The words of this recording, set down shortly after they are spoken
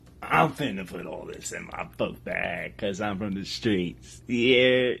I'm finna put all this in my book bag because I'm from the streets.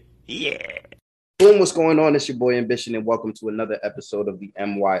 Yeah, yeah. Boom, what's going on? It's your boy Ambition, and welcome to another episode of the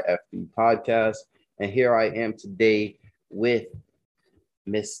MYFB podcast. And here I am today with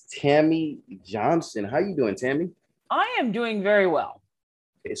Miss Tammy Johnson. How you doing, Tammy? I am doing very well.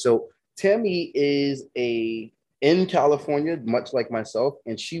 Okay, so Tammy is in California, much like myself,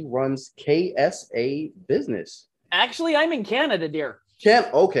 and she runs KSA Business. Actually, I'm in Canada, dear.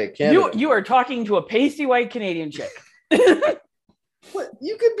 Canada. You are talking to a pasty white Canadian chick. What?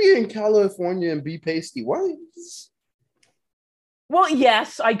 You could be in California and be pasty white. Well,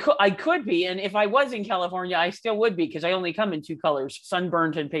 yes, I could be, and if I was in California, I still would be because I only come in two colors: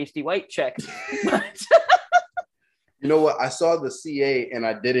 sunburnt and pasty white chick. You know what? I saw the CA and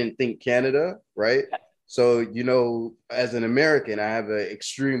I didn't think Canada, right? So, as an American, I have an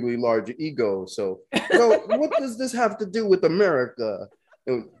extremely large ego. So, what does this have to do with America?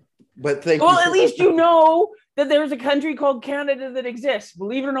 But thank you. Well, at least you know that there's a country called Canada that exists.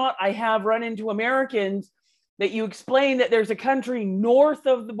 Believe it or not, I have run into Americans that you explain that there's a country north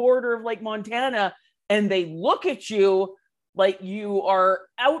of the border of Lake Montana, and they look at you like you are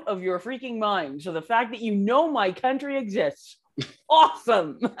out of your freaking mind. So the fact that you know my country exists,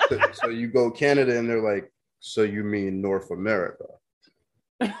 awesome. So you go Canada and they're like, so you mean North America?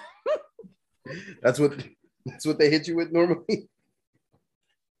 That's what they hit you with normally?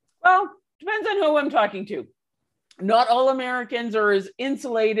 Well, depends on who I'm talking to. Not all Americans are as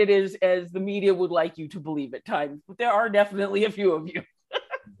insulated as the media would like you to believe at times, but there are definitely a few of you.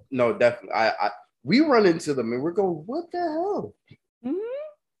 No, definitely. We run into them and we're going, what the hell? Mm-hmm.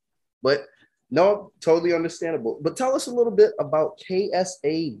 But no, totally understandable. But tell us a little bit about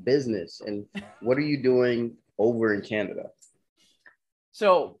KSA Business and what are you doing over in Canada?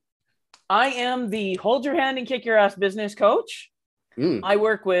 So I am the hold your hand and kick your ass business coach. I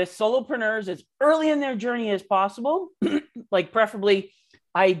work with solopreneurs as early in their journey as possible, like preferably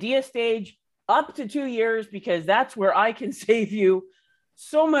idea stage up to 2 years, because that's where I can save you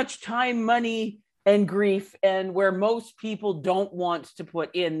so much time, money, and grief, and where most people don't want to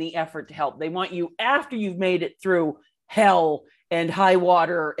put in the effort to help. They want you after you've made it through hell and high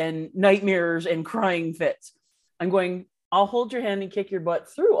water and nightmares and crying fits. I'll hold your hand and kick your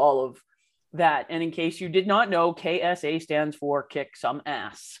butt through all of that. And in case you did not know, KSA stands for kick some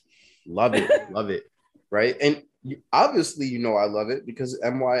ass. Love it. Right. And obviously, I love it because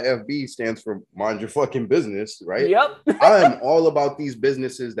MYFB stands for mind your fucking business. Right. Yep. I am all about these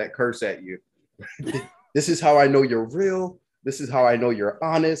businesses that curse at you. This is how I know you're real. This is how I know you're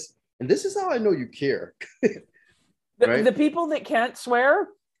honest. And this is how I know you care. Right? The people that can't swear,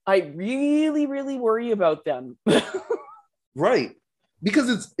 I really, really worry about them. Right.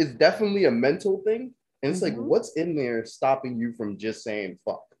 Because it's definitely a mental thing. And it's like, what's in there stopping you from just saying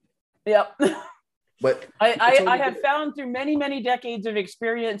fuck? Yep. But I have found through many, many decades of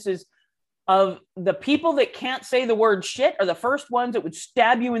experiences of the people that can't say the word shit are the first ones that would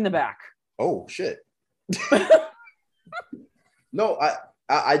stab you in the back. Oh, shit. No,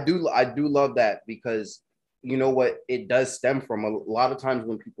 I do love that because you know what? It does stem from a lot of times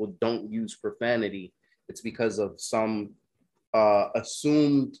when people don't use profanity, it's because of some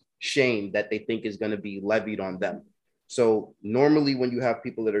assumed shame that they think is going to be levied on them. So normally when you have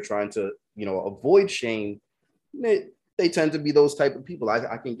people that are trying to, avoid shame, they tend to be those type of people.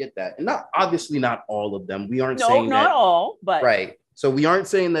 I can get that. And obviously not all of them. We aren't saying that. No, not all, but. Right. So we aren't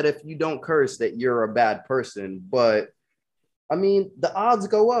saying that if you don't curse that you're a bad person, but I mean, the odds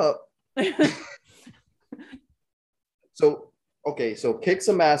go up. So kick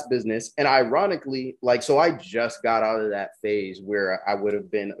some ass business. And ironically, I just got out of that phase where I would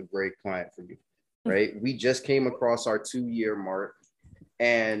have been a great client for you, right? We just came across our 2-year mark.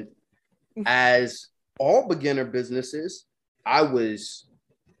 And as all beginner businesses, I was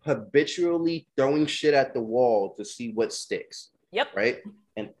habitually throwing shit at the wall to see what sticks. Yep. Right.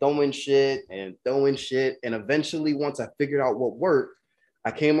 And throwing shit. And eventually, once I figured out what worked,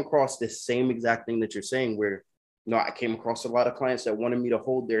 I came across this same exact thing that you're saying where, I came across a lot of clients that wanted me to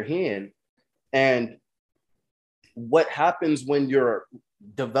hold their hand. And what happens when you're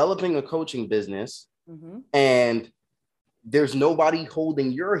developing a coaching business and there's nobody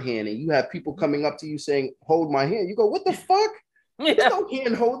holding your hand and you have people coming up to you saying, hold my hand. You go, what the fuck? Yeah. There's no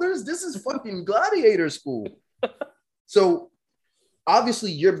hand holders. This is fucking gladiator school. So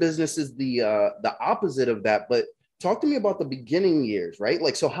obviously your business is the opposite of that, but talk to me about the beginning years,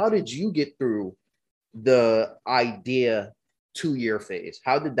 right? So how did you get through the idea 2-year phase?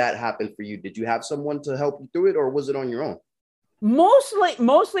 How did that happen for you? Did you have someone to help you through it or was it on your own?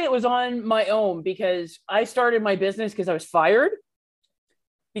 Mostly it was on my own because I started my business because I was fired.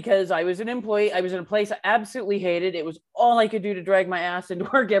 because I was an employee. I was in a place I absolutely hated. It was all I could do to drag my ass into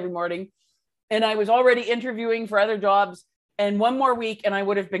work every morning. And I was already interviewing for other jobs, and one more week and I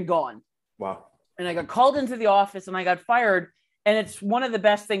would have been gone. Wow. And I got called into the office and I got fired. And it's one of the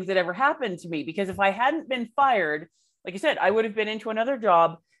best things that ever happened to me, because if I hadn't been fired, like I said, I would have been into another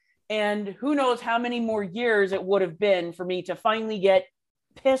job, and who knows how many more years it would have been for me to finally get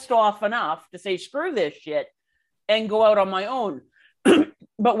pissed off enough to say, screw this shit, and go out on my own.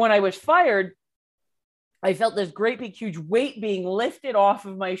 But when I was fired, I felt this great big huge weight being lifted off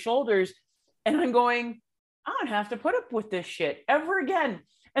of my shoulders. And I'm going, I don't have to put up with this shit ever again.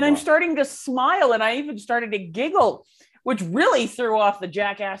 And I'm starting to smile, and I even started to giggle, which really threw off the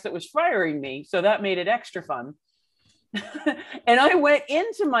jackass that was firing me. So that made it extra fun. And I went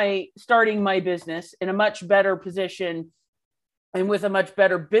into starting my business in a much better position and with a much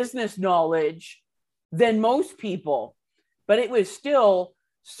better business knowledge than most people. But it was still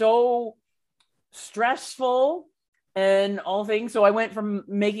so stressful and all things. So I went from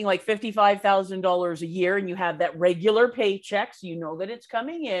making like $55,000 a year, and you have that regular paycheck, so you know that it's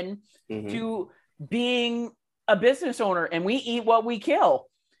coming in, to being a business owner, and we eat what we kill,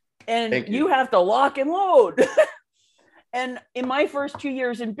 and you have to lock and load. And in my first 2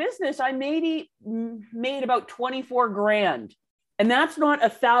 years in business, I made about 24 grand, and that's not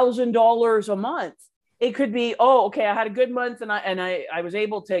 $1,000 a month. It could be, oh, okay, I had a good month, and I was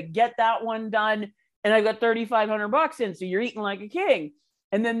able to get that one done, and I got $3,500 in. So you're eating like a king.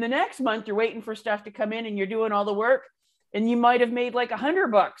 And then the next month you're waiting for stuff to come in, and you're doing all the work, and you might have made like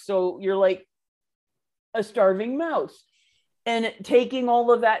 $100. So you're like a starving mouse. And taking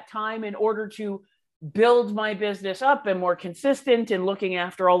all of that time in order to build my business up and more consistent and looking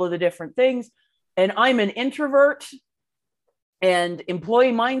after all of the different things. And I'm an introvert, and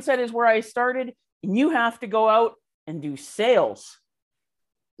employee mindset is where I started. And you have to go out and do sales.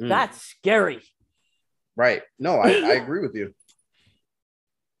 That's scary. Right. No, I agree with you.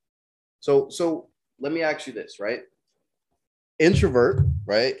 So let me ask you this, right? Introvert,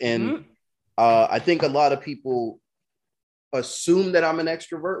 right? And I think a lot of people assume that I'm an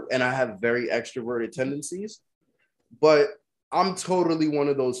extrovert, and I have very extroverted tendencies, but I'm totally one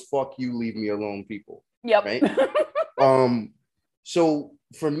of those fuck you, leave me alone people. Yep. Right. So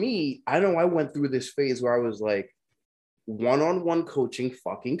for me, I know I went through this phase where I was like, one-on-one coaching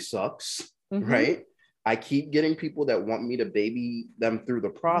fucking sucks. Right. I keep getting people that want me to baby them through the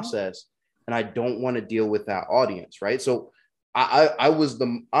process, and I don't want to deal with that audience. Right. So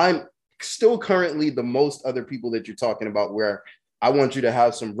I'm still currently the most other people that you're talking about, where I want you to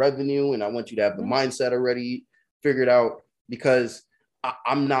have some revenue, and I want you to have the mindset already figured out, because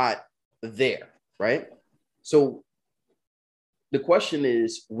I'm not there. Right. So the question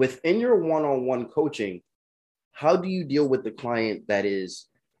is, within your one-on-one coaching, how do you deal with the client that is,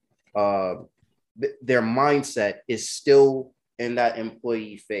 their mindset is still in that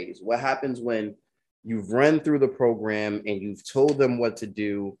employee phase? What happens when you've run through the program and you've told them what to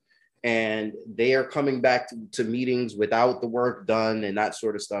do, and they are coming back to meetings without the work done and that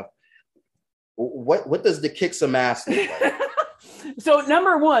sort of stuff? What does the kick some ass look like? So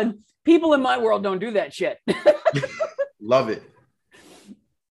number one, people in my world don't do that shit. Love it.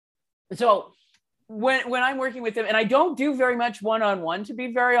 So when I'm working with them, and I don't do very much one-on-one, to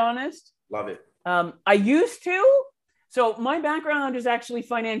be very honest. Love it. I used to. So my background is actually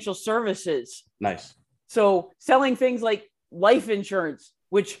financial services. Nice. So selling things like life insurance,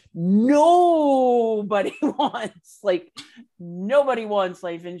 which nobody wants. Like, nobody wants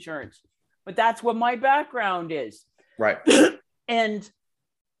life insurance. But that's what my background is. Right. And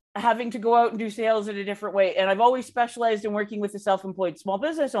having to go out and do sales in a different way. And I've always specialized in working with the self-employed small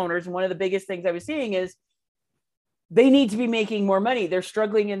business owners. And one of the biggest things I was seeing is they need to be making more money. They're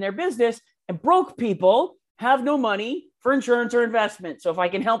struggling in their business, and broke people have no money for insurance or investment. So if I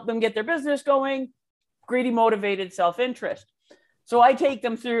can help them get their business going, greedy, motivated, self-interest. So I take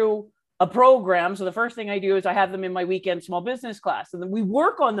them through a program. So the first thing I do is I have them in my weekend small business class, and then we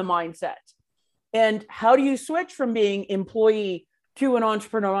work on the mindset. And how do you switch from being employee to an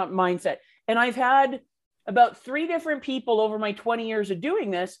entrepreneur mindset? And I've had about 3 different people over my 20 years of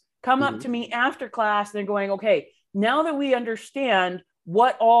doing this come up to me after class, and they're going, okay, now that we understand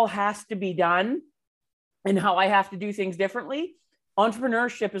what all has to be done and how I have to do things differently,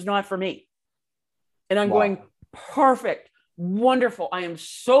 entrepreneurship is not for me. And I'm going, perfect, wonderful. I am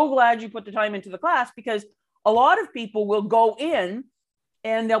so glad you put the time into the class, because a lot of people will go in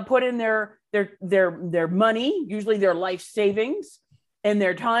and they'll put in their money, usually their life savings and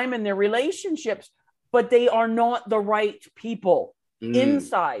their time and their relationships, but they are not the right people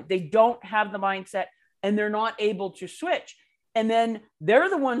inside. They don't have the mindset, and they're not able to switch. And then they're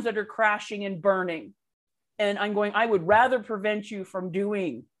the ones that are crashing and burning. And I'm going, I would rather prevent you from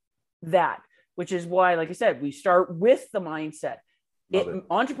doing that, which is why, like I said, we start with the mindset.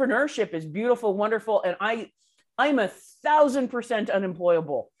 Entrepreneurship is beautiful, wonderful. And I'm 1,000%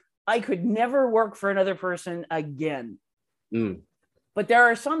 unemployable. I could never work for another person again. But there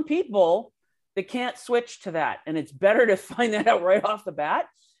are some people that can't switch to that. And it's better to find that out right off the bat.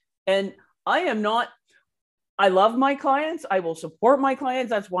 And I love my clients. I will support my clients.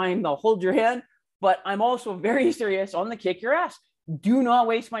 That's why I'm the hold your hand. But I'm also very serious on the kick your ass. Do not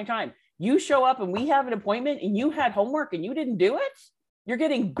waste my time. You show up and we have an appointment and you had homework and you didn't do it. You're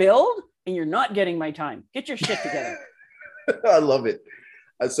getting billed and you're not getting my time. Get your shit together. I love it.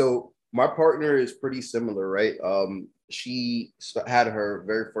 So my partner is pretty similar, right? She had her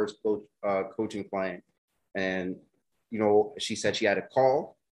very first coaching client, and she said she had a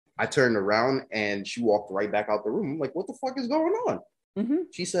call. I turned around and she walked right back out the room. I'm like, what the fuck is going on?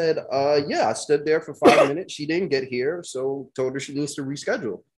 She said, yeah, I stood there for 5 minutes. She didn't get here, so told her she needs to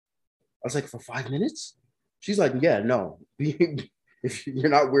reschedule. I was like, for 5 minutes? She's like, yeah, no. If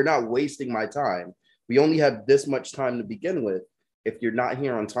we're not wasting my time. We only have this much time to begin with. If you're not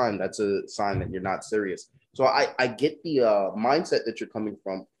here on time, that's a sign that you're not serious. So I get the mindset that you're coming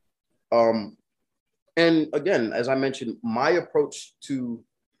from. And again, as I mentioned, my approach to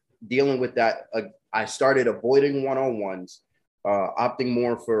dealing with that, I started avoiding one-on-ones, opting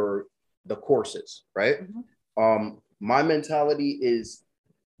more for the courses, right? My mentality is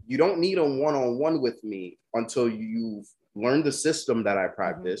you don't need a one-on-one with me until you've learned the system that I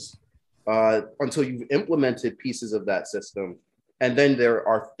practice, until you've implemented pieces of that system. And then there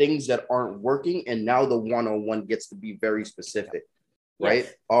are things that aren't working. And now the one-on-one gets to be very specific,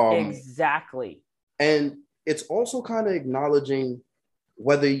 right? Yes, exactly. And it's also kind of acknowledging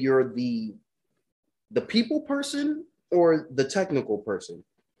whether you're the people person or the technical person.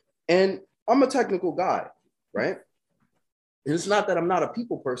 And I'm a technical guy, right? And it's not that I'm not a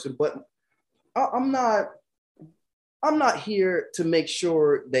people person, but I'm not here to make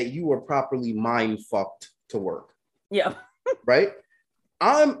sure that you are properly mind fucked to work. Yeah. Right?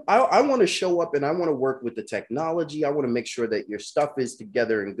 I want to show up and I want to work with the technology. I want to make sure that your stuff is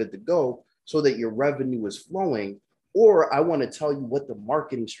together and good to go so that your revenue is flowing. Or I want to tell you what the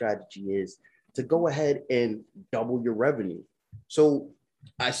marketing strategy is to go ahead and double your revenue. So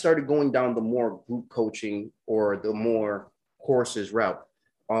I started going down the more group coaching or the more courses route.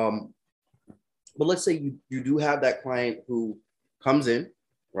 But let's say you do have that client who comes in,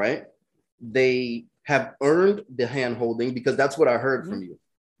 right? They have earned the hand holding, because that's what I heard from you,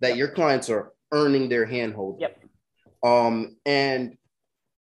 that your clients are earning their hand holding. And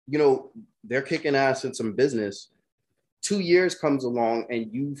they're kicking ass in some business. 2 years comes along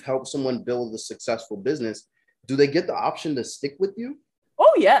and you've helped someone build a successful business. Do they get the option to stick with you?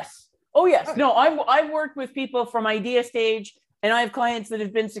 Oh, yes. No, I've worked with people from idea stage, and I have clients that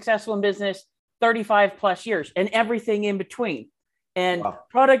have been successful in business 35 plus years and everything in between. And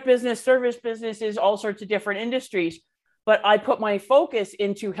product business, service businesses, all sorts of different industries. But I put my focus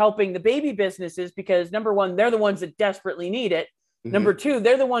into helping the baby businesses because, number one, they're the ones that desperately need it. Number two,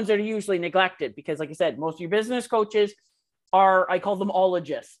 they're the ones that are usually neglected because, like I said, most of your business coaches I call them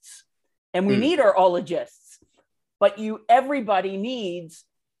ologists. And we need our ologists. But everybody needs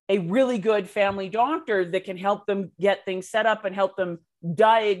a really good family doctor that can help them get things set up and help them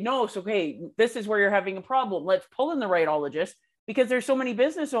diagnose, okay, this is where you're having a problem. Let's pull in the right ologist. Because there's so many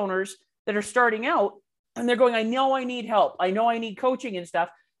business owners that are starting out and they're going, I know I need help. I know I need coaching and stuff.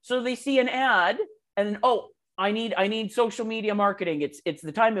 So they see an ad and I need social media marketing. It's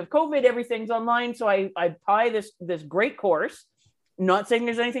the time of COVID. Everything's online. So I buy this great course. I'm not saying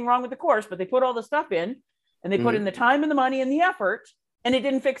there's anything wrong with the course, but they put all the stuff in and they put in the time and the money and the effort, and it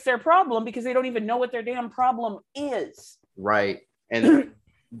didn't fix their problem because they don't even know what their damn problem is. Right. And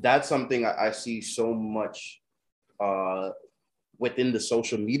that's something I see so much within the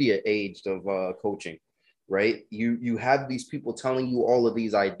social media age of coaching, right? You have these people telling you all of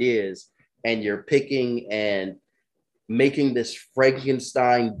these ideas and you're picking and making this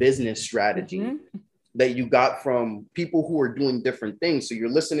Frankenstein business strategy that you got from people who are doing different things. So you're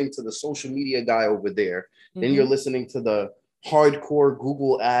listening to the social media guy over there. Then you're listening to the hardcore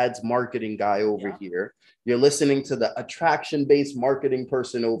Google Ads marketing guy over here. You're listening to the attraction-based marketing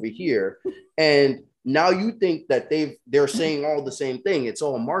person over here. And now you think that they're saying all the same thing. It's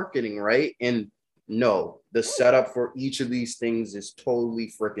all marketing, right? And no, the setup for each of these things is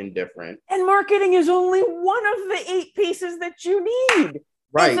totally freaking different. And marketing is only one of the 8 pieces that you need.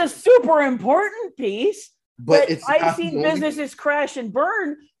 Right. It's a super important piece, But it's I've seen businesses crash and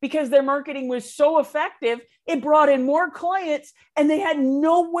burn because their marketing was so effective. It brought in more clients and they had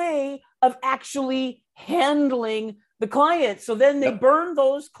no way of actually handling the clients. So then they burned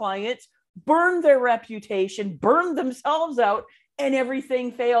those clients, burned their reputation, burned themselves out, and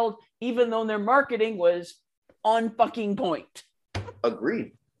everything failed, even though their marketing was on fucking point.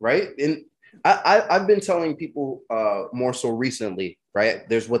 Agreed. Right. And I've been telling people more so recently, right?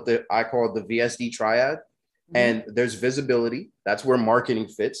 There's what I call the VSD triad. And there's visibility. That's where marketing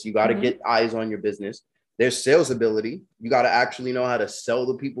fits. You got to get eyes on your business. There's sales ability. You got to actually know how to sell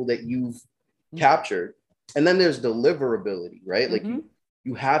the people that you've captured. And then there's deliverability, right? Like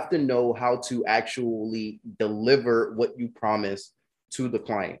you have to know how to actually deliver what you promise to the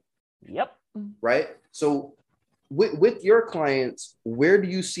client. Yep. Right. So with your clients, where do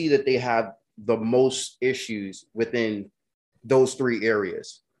you see that they have the most issues within those three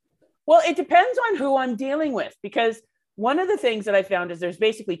areas? Well, it depends on who I'm dealing with, because one of the things that I found is there's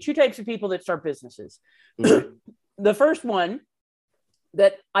basically two types of people that start businesses. The first one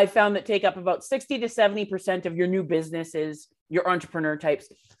that I found that take up about 60 to 70% of your new business is your entrepreneur types.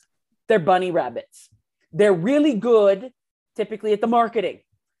 They're bunny rabbits. They're really good, typically, at the marketing.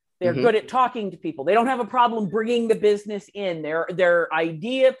 They're good at talking to people. They don't have a problem bringing the business in. They're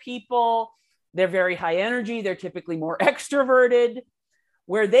idea people. They're very high energy. They're typically more extroverted.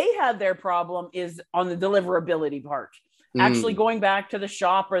 Where they have their problem is on the deliverability part, actually going back to the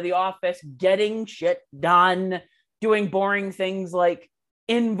shop or the office, getting shit done, doing boring things like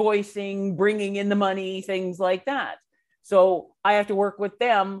invoicing, bringing in the money, things like that. So I have to work with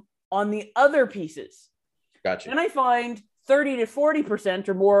them on the other pieces. Gotcha. And I find 30 to 40%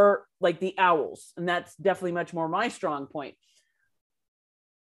 are more like the owls. And that's definitely much more my strong point.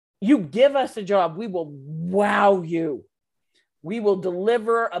 You give us a job, we will wow you. We will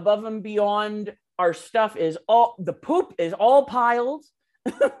deliver above and beyond. Our stuff is the poop is all piled.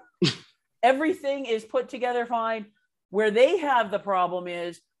 Everything is put together fine. Where they have the problem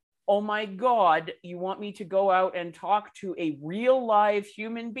is, oh my God, you want me to go out and talk to a real live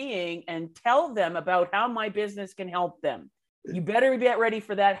human being and tell them about how my business can help them. You better get ready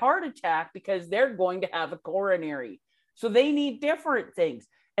for that heart attack because they're going to have a coronary. So they need different things.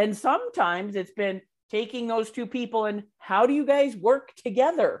 And sometimes it's been taking those two people and how do you guys work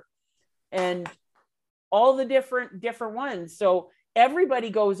together and all the different ones. So everybody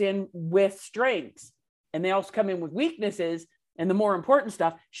goes in with strengths and they also come in with weaknesses and the more important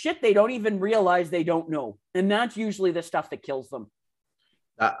stuff, shit, they don't even realize they don't know. And that's usually the stuff that kills them.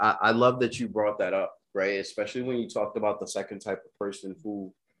 I love that you brought that up, right? Especially when you talked about the second type of person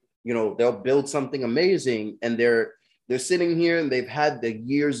who, you know, they'll build something amazing and they're sitting here and they've had the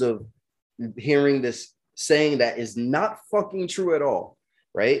years of hearing this saying that is not fucking true at all,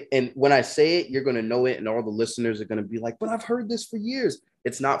 right? And when I say it, you're going to know it and all the listeners are going to be like, but I've heard this for years.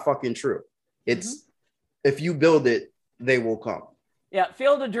 It's not fucking true. It's if you build it, they will come. Yeah,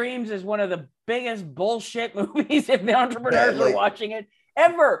 Field of Dreams is one of the biggest bullshit movies if the entrepreneurs are watching it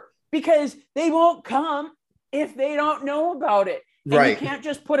ever, because they won't come if they don't know about it. And you can't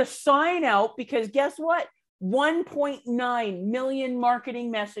just put a sign out because guess what? 1.9 million marketing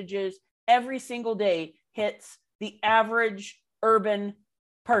messages every single day hits the average urban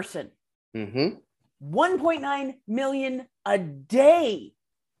person. 1.9 million a day.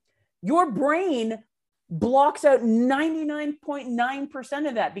 Your brain blocks out 99.9%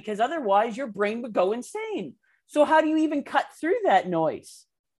 of that because otherwise your brain would go insane. So how do you even cut through that noise?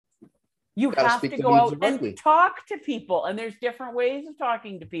 You have to go out and talk to people. And there's different ways of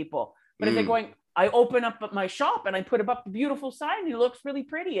talking to people. But if they're going, I open up my shop and I put up a beautiful sign. It looks really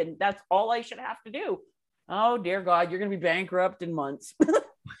pretty. And that's all I should have to do. Oh, dear God, you're going to be bankrupt in months.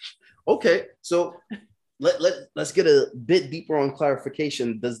 Okay. So let's get a bit deeper on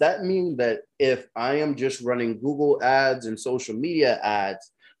clarification. Does that mean that if I am just running Google ads and social media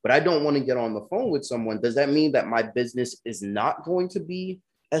ads, but I don't want to get on the phone with someone, does that mean that my business is not going to be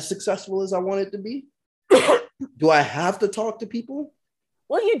as successful as I want it to be? Do I have to talk to people?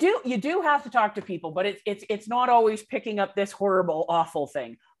 Well, you do have to talk to people, but it's not always picking up this horrible, awful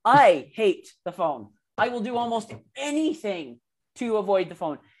thing. I hate the phone. I will do almost anything to avoid the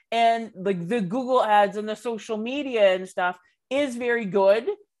phone. And the Google ads and the social media and stuff is very good.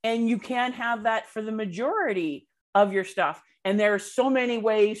 And you can have that for the majority of your stuff. And there are so many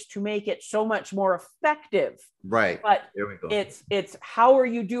ways to make it so much more effective. Right. But there we go. It's how are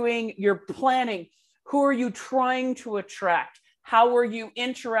you doing your planning? Who are you trying to attract? How are you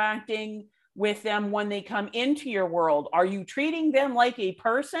interacting with them when they come into your world? Are you treating them like a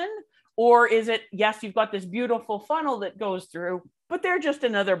person? Or is it, yes, you've got this beautiful funnel that goes through, but they're just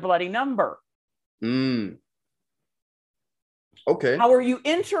another bloody number. Okay. How are you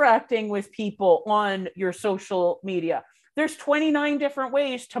interacting with people on your social media? There's 29 different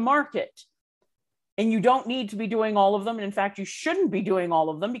ways to market. And you don't need to be doing all of them. And in fact, you shouldn't be doing all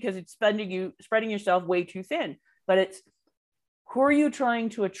of them because it's spreading yourself way too thin. But it's, who are you trying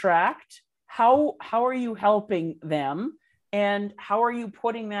to attract? How are you helping them? And how are you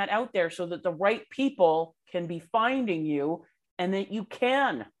putting that out there so that the right people can be finding you and that you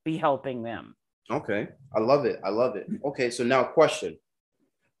can be helping them? Okay. I love it. I love it. Okay. So now question.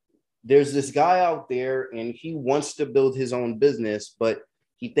 There's this guy out there and he wants to build his own business, but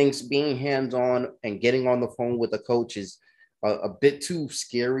he thinks being hands-on and getting on the phone with a coach is a bit too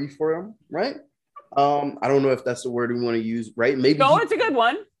scary for him, right? I don't know if that's the word we want to use, right? Maybe it's a good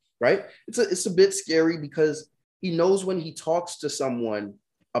one. Right? It's a bit scary because he knows when he talks to someone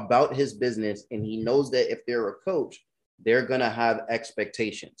about his business and he knows that if they're a coach, they're going to have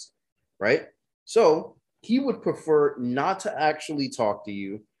expectations, right? So he would prefer not to actually talk to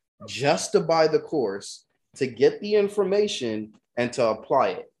you, just to buy the course, to get the information and to apply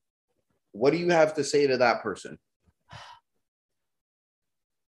it. What do you have to say to that person?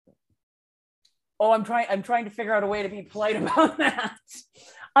 Oh, I'm trying to figure out a way to be polite about that.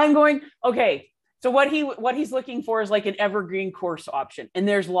 I'm going, okay. So what he's looking for is like an evergreen course option. And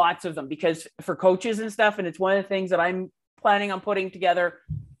there's lots of them because for coaches and stuff. And it's one of the things that I'm planning on putting together.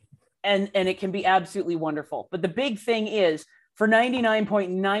 And it can be absolutely wonderful. But the big thing is for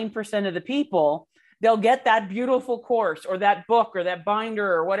 99.9% of the people, they'll get that beautiful course or that book or that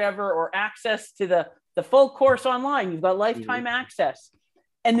binder or whatever, or access to the full course online. You've got lifetime access,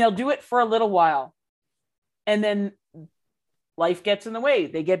 and they'll do it for a little while. And then life gets in the way.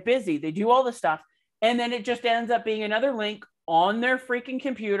 They get busy. They do all the stuff. And then it just ends up being another link on their freaking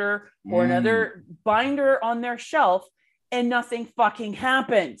computer or another binder on their shelf, and nothing fucking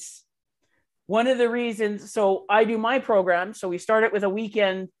happens. One of the reasons, so I do my program. So we start it with a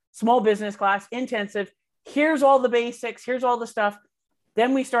weekend small business class, intensive. Here's all the basics. Here's all the stuff.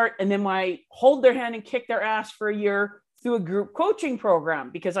 Then we start, and then I hold their hand and kick their ass for a year through a group coaching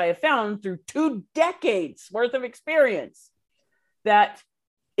program, because I have found through 2 decades worth of experience that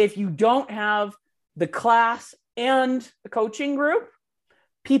if you don't have the class and the coaching group,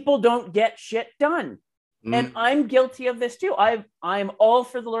 people don't get shit done. And I'm guilty of this too. I'm all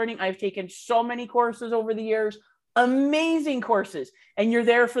for the learning. I've taken so many courses over the years, amazing courses. And you're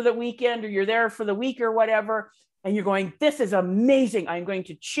there for the weekend or you're there for the week or whatever. And you're going, this is amazing. I'm going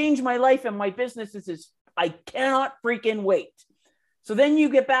to change my life and my business. I cannot freaking wait. So then you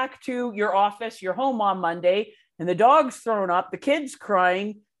get back to your office, your home on Monday, and the dog's thrown up, the kid's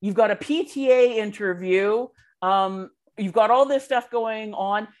crying. You've got a PTA interview. You've got all this stuff going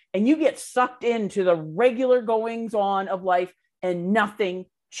on, and you get sucked into the regular goings on of life and nothing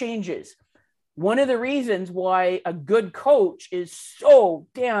changes. One of the reasons why a good coach is so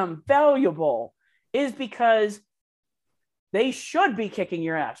damn valuable is because they should be kicking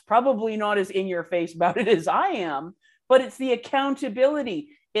your ass. Probably not as in your face about it as I am, but it's the accountability.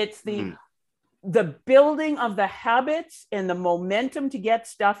 It's the building of the habits and the momentum to get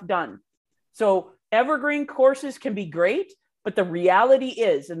stuff done. So evergreen courses can be great, but the reality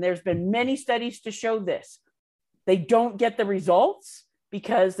is, and there's been many studies to show this, they don't get the results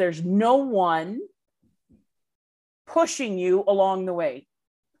because there's no one pushing you along the way.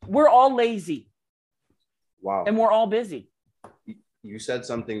 We're all lazy. Wow. And we're all busy. You said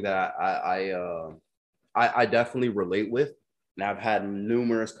something that I definitely relate with. And I've had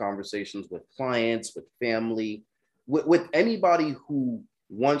numerous conversations with clients, with family, with anybody who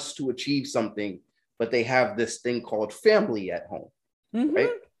wants to achieve something, but they have this thing called family at home,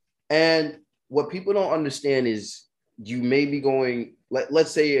 right? And what people don't understand is you may be going,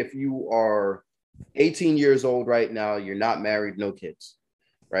 let's say if you are 18 years old right now, you're not married, no kids,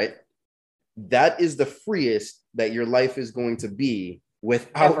 right? That is the freest that your life is going to be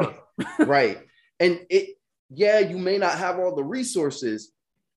without, right? And you may not have all the resources,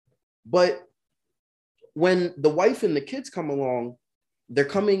 but when the wife and the kids come along, they're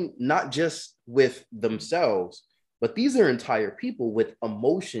coming not just with themselves, but these are entire people with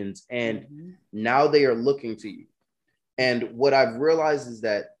emotions, and now they are looking to you. And what I've realized is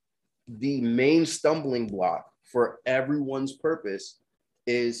that the main stumbling block for everyone's purpose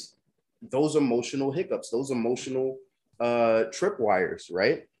is those emotional hiccups, those emotional tripwires,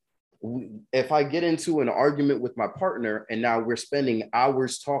 right? If I get into an argument with my partner and now we're spending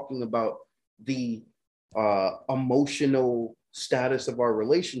hours talking about the emotional status of our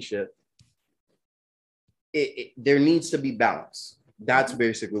relationship, there needs to be balance. That's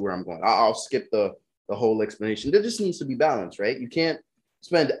basically where I'm going. I'll skip the whole explanation. There just needs to be balance, right? You can't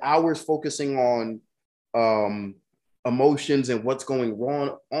spend hours focusing on emotions and what's going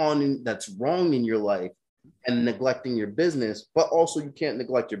that's wrong in your life and neglecting your business, but also you can't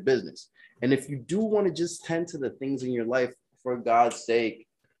neglect your business. And if you do want to just tend to the things in your life, for God's sake,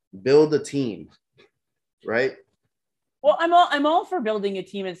 build a team, right? Well, I'm all for building a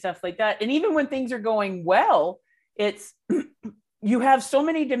team and stuff like that. And even when things are going well, it's you have so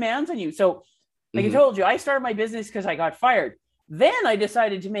many demands on you. So like I told you, I started my business because I got fired. Then I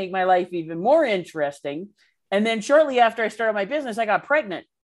decided to make my life even more interesting. And then shortly after I started my business, I got pregnant.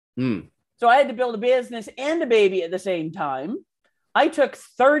 So I had to build a business and a baby at the same time. I took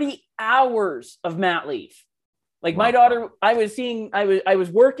 30 hours of mat leave. Like my daughter, I was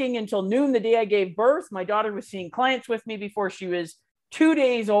working until noon the day I gave birth. My daughter was seeing clients with me before she was 2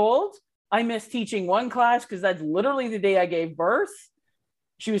 days old. I missed teaching one class because that's literally the day I gave birth.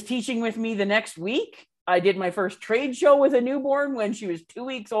 She was teaching with me the next week. I did my first trade show with a newborn when she was 2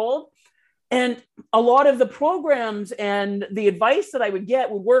 weeks old. And a lot of the programs and the advice that I would get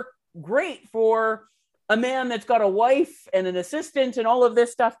would work great for a man that's got a wife and an assistant and all of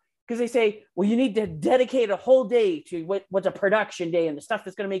this stuff. Because they say, well, you need to dedicate a whole day to what's a production day and the stuff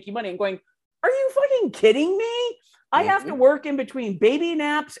that's going to make you money. I'm going, are you fucking kidding me? I have to work in between baby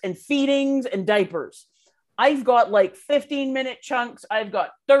naps and feedings and diapers. I've got like 15-minute chunks. I've got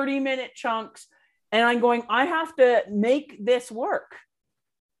 30-minute chunks. And I'm going, I have to make this work.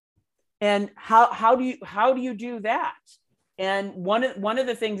 And how do you do that? And one of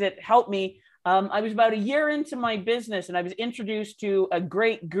the things that helped me, I was about a year into my business and I was introduced to a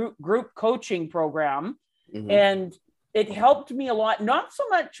great group coaching program. And it helped me a lot, not so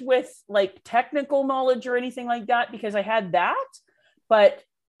much with like technical knowledge or anything like that, because I had that, but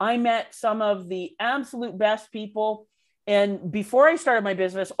I met some of the absolute best people. And before I started my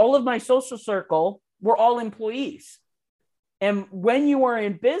business, all of my social circle were all employees. And when you are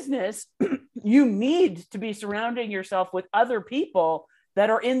in business, you need to be surrounding yourself with other people that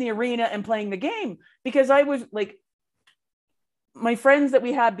are in the arena and playing the game. Because I was like, my friends that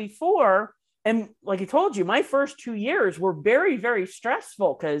we had before, and like I told you, my first 2 years were very, very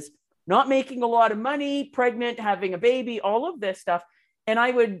stressful because not making a lot of money, pregnant, having a baby, all of this stuff.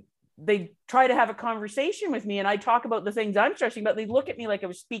 And they'd try to have a conversation with me and I'd talk about the things I'm stressing about. They'd look at me like I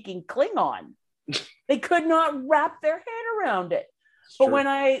was speaking Klingon. They could not wrap their head around it. But when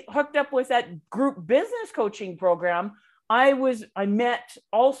I hooked up with that group business coaching program, I met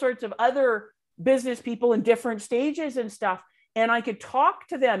all sorts of other business people in different stages and stuff. And I could talk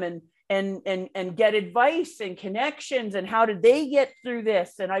to them and get advice and connections and how did they get through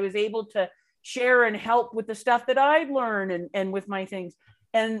this. And I was able to share and help with the stuff that I'd learned and with my things.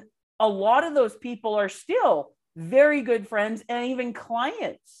 And a lot of those people are still very good friends and even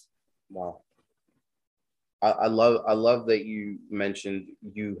clients. Wow. I love that you mentioned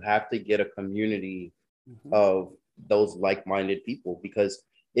you have to get a community of those like-minded people, because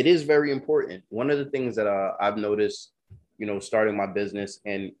it is very important. One of the things that I've noticed, starting my business,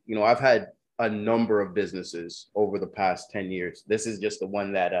 and, I've had a number of businesses over the past 10 years. This is just the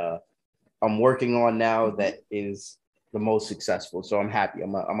one that I'm working on now that is the most successful. So I'm happy.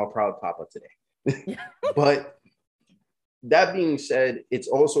 I'm a proud papa today. But that being said, it's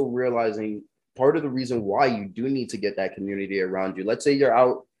also realizing part of the reason why you do need to get that community around you. Let's say you're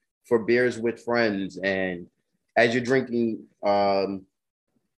out for beers with friends, and as you're drinking, you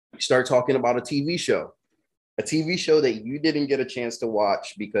start talking about a TV show that you didn't get a chance to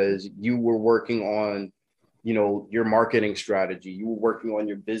watch because you were working on, your marketing strategy. You were working on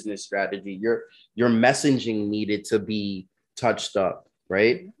your business strategy. Your messaging needed to be touched up,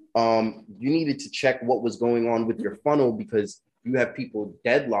 right? You needed to check what was going on with your funnel because you have people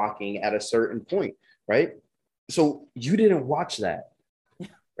deadlocking at a certain point, right? So you didn't watch that,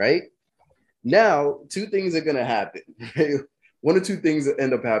 right? Now, two things are going to happen. Right? One or two things that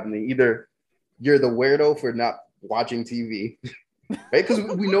end up happening. Either you're the weirdo for not watching TV, right? Because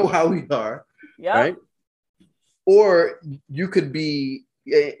we know how we are, right? Or you could be,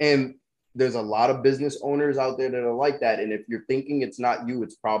 and there's a lot of business owners out there that are like that. And if you're thinking it's not you,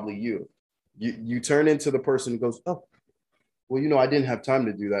 it's probably you. You turn into the person who goes, oh, well, I didn't have time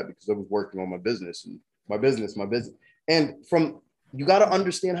to do that because I was working on my business. And you got to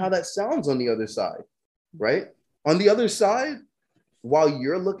understand how that sounds on the other side, right? On the other side, while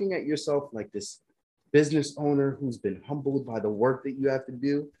you're looking at yourself like this business owner who's been humbled by the work that you have to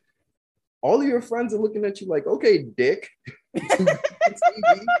do, all of your friends are looking at you like, okay, dick. Well, and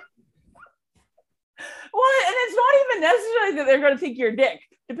it's not even necessarily that they're going to think you're a dick.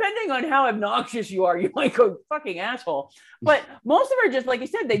 Depending on how obnoxious you are, you might go fucking asshole. But most of them are just, like you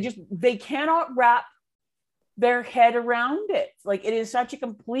said, they cannot wrap their head around it. Like, it is such a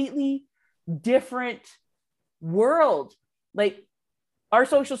completely different world. Like our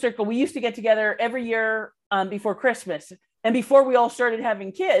social circle, we used to get together every year before Christmas. And before we all started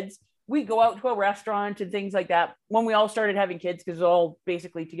having kids, we'd go out to a restaurant and things like that. When we all started having kids, because it was all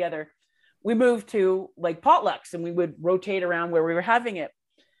basically together, we moved to like potlucks and we would rotate around where we were having it.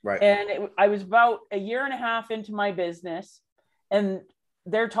 Right. And I was about a year and a half into my business, and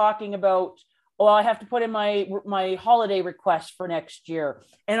they're talking about, oh, I have to put in my holiday request for next year.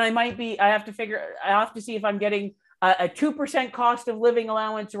 And I have to see if I'm getting a 2% cost of living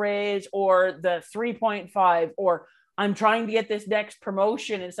allowance raise or the 3.5, or I'm trying to get this next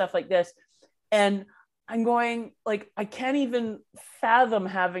promotion and stuff like this. And I'm going like, I can't even fathom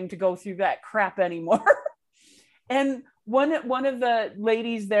having to go through that crap anymore. And one of the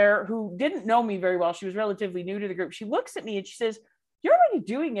ladies there who didn't know me very well, she was relatively new to the group. She looks at me and she says, "You're already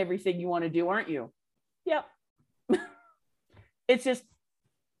doing everything you want to do, aren't you?" Yep. It's just,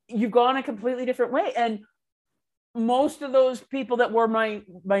 you've gone a completely different way. And most of those people that were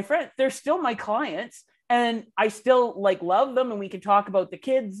my friends, they're still my clients. And I still like love them, and we can talk about the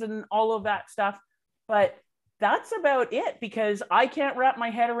kids and all of that stuff. But that's about it, because I can't wrap my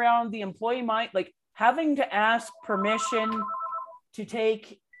head around the employee mind, like having to ask permission to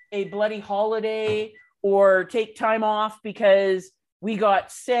take a bloody holiday or take time off because we got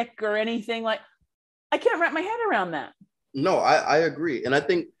sick or anything. Like, I can't wrap my head around that. No, I agree. And I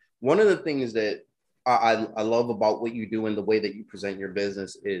think one of the things that I love about what you do and the way that you present your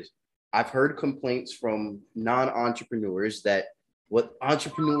business is, I've heard complaints from non-entrepreneurs that what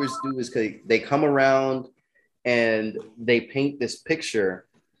entrepreneurs do is they come around and they paint this picture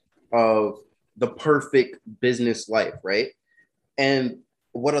of the perfect business life, right? And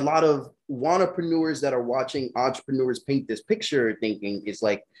what a lot of entrepreneurs that are watching entrepreneurs paint this picture are thinking is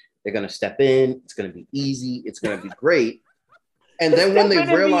like, they're going to step in, it's going to be easy, it's going to be great. And then when they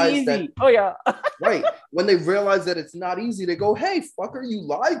realize that, oh yeah, right, when they realize that it's not easy, they go, "Hey, fucker, you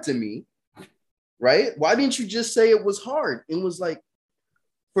lied to me, right? Why didn't you just say it was hard?" It was like,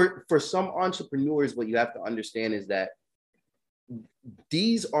 for some entrepreneurs, what you have to understand is that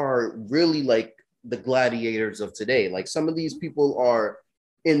these are really like the gladiators of today. Like, some of these people are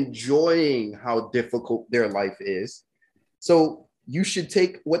enjoying how difficult their life is. So you should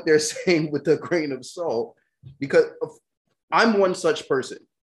take what they're saying with a grain of salt, because I'm one such person.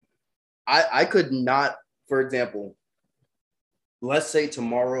 I could not, for example, let's say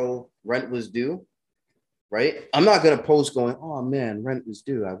tomorrow rent was due, right? I'm not going to post going, "Oh man, rent was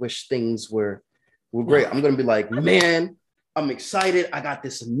due, I wish things were great." I'm going to be like, "Man, I'm excited. I got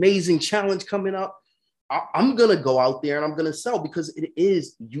this amazing challenge coming up. I'm going to go out there and I'm going to sell," because it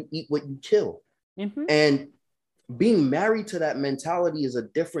is, you eat what you kill. Mm-hmm. And being married to that mentality is a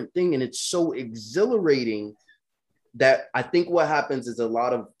different thing. And it's so exhilarating that I think what happens is, a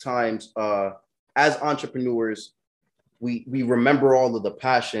lot of times as entrepreneurs, we remember all of the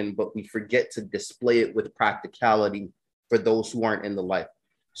passion, but we forget to display it with practicality for those who aren't in the life.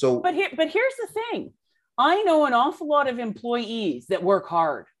 So, but here's the thing. I know an awful lot of employees that work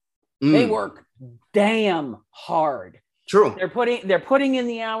hard. They work damn hard. True. They're putting in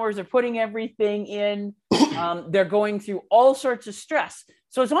the hours. They're putting everything in. They're going through all sorts of stress.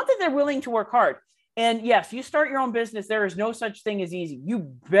 So it's not that they're willing to work hard. And yes, you start your own business, there is no such thing as easy. You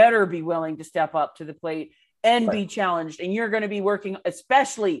better be willing to step up to the plate and be challenged. And you're going to be working,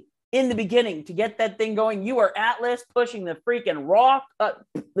 especially in the beginning, to get that thing going. You are Atlas pushing the freaking rock up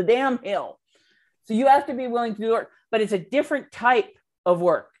the damn hill. So you have to be willing to do it, but it's a different type of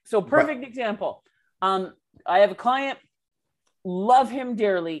work. So perfect example. I have a client, love him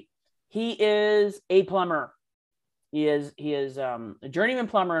dearly. He is a plumber. He is a journeyman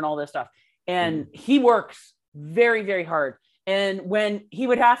plumber and all this stuff. And he works very, very hard. And when he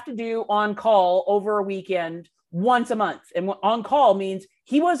would have to do on call over a weekend once a month, and on call means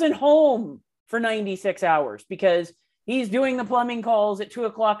he wasn't home for 96 hours because he's doing the plumbing calls at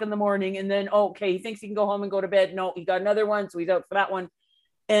 2:00 in the morning. And then, okay, he thinks he can go home and go to bed. No, he got another one. So he's out for that one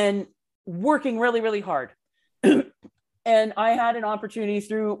and working really, really hard. And I had an opportunity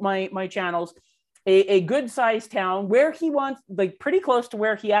through my channels, a good sized town where he wants, like pretty close to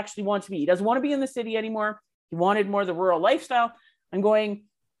where he actually wants to be. He doesn't want to be in the city anymore. He wanted more of the rural lifestyle. I'm going,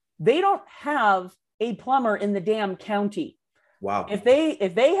 they don't have a plumber in the damn county. Wow. If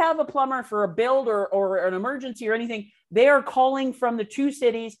they have a plumber for a build or an emergency or anything, they are calling from the two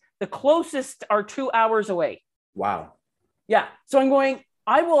cities. The closest are 2 hours away. Wow. Yeah. So I'm going,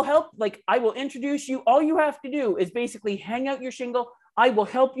 I will help. Like, I will introduce you. All you have to do is basically hang out your shingle. I will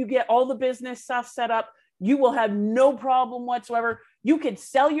help you get all the business stuff set up. You will have no problem whatsoever. You could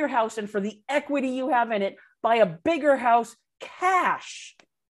sell your house, and for the equity you have in it, buy a bigger house cash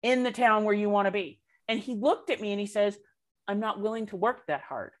in the town where you want to be. And he looked at me and he says, I'm not willing to work that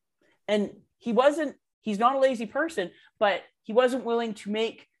hard. And he's not a lazy person, but he wasn't willing to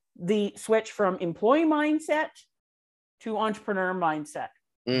make the switch from employee mindset to entrepreneur mindset.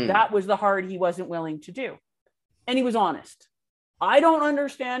 That was the hard he wasn't willing to do. And he was honest. I don't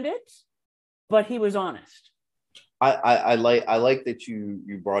understand it, but he was honest. I like that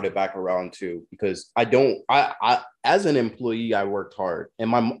you brought it back around too, because I as an employee, I worked hard, and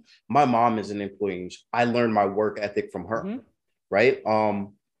my mom is an employee. I learned my work ethic from her, right?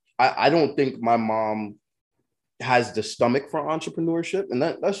 I don't think my mom has the stomach for entrepreneurship, and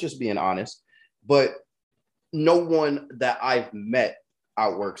that's just being honest. But no one that I've met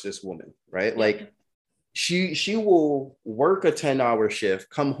outworks this woman, right? Like she will work a 10-hour shift,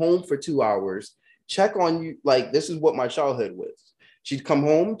 come home for 2 hours, check on you. Like, this is what my childhood was. She'd come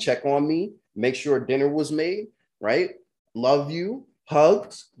home, check on me, make sure dinner was made, right? Love you,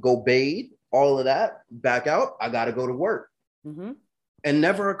 hugs, go bathe, all of that, back out. I got to go to work. And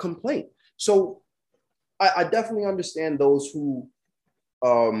never a complaint. So I definitely understand those who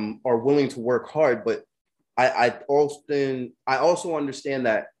are willing to work hard, but I also understand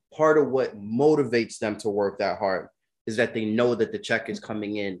that part of what motivates them to work that hard is that they know that the check is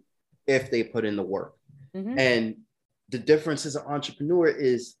coming in if they put in the work. And the difference as an entrepreneur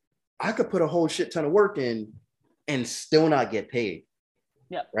is I could put a whole shit ton of work in and still not get paid.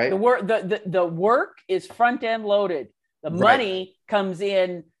 Yeah. Right. The work is front end loaded. The money comes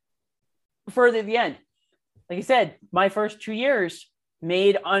in further at the end. Like I said, my first 2 years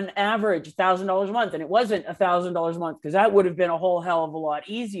made on average $1,000 a month. And it wasn't $1,000 a month because that would have been a whole hell of a lot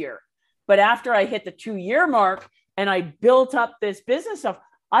easier. But after I hit the 2-year mark and I built up this business stuff,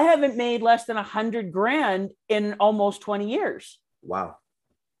 I haven't made less than $100,000 in almost 20 years. Wow.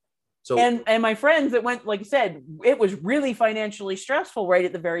 So, and my friends that went, like I said, it was really financially stressful right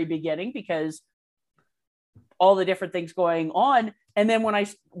at the very beginning because all the different things going on. And then when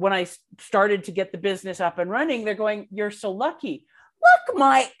I started to get the business up and running, they're going, "You're so lucky. Look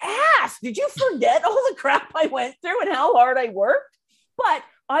my ass. Did you forget all the crap I went through and how hard I worked?" But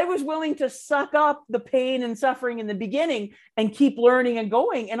I was willing to suck up the pain and suffering in the beginning and keep learning and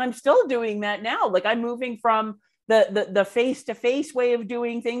going. And I'm still doing that now. Like, I'm moving from the face-to-face way of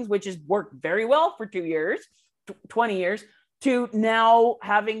doing things, which has worked very well for 2 years, 20 years, to now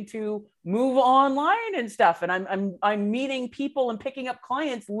having to move online and stuff. And I'm meeting people and picking up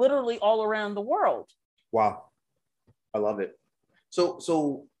clients literally all around the world. Wow. I love it.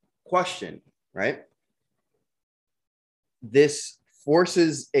 So question, right? This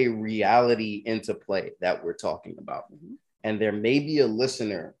forces a reality into play that we're talking about. And there may be a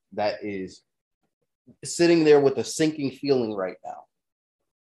listener that is sitting there with a sinking feeling right now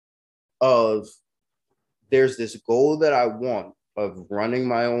of, there's this goal that I want of running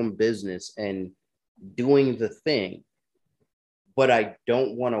my own business and doing the thing, but I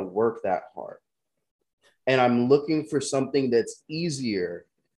don't want to work that hard. And I'm looking for something that's easier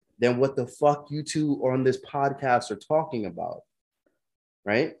than what the fuck you two on this podcast are talking about,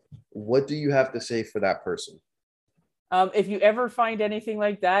 right? What do you have to say for that person? If you ever find anything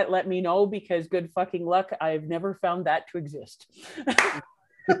like that, let me know, because good fucking luck, I've never found that to exist.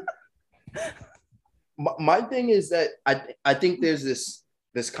 My thing is that I think there's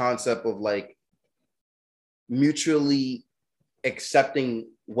this concept of like mutually accepting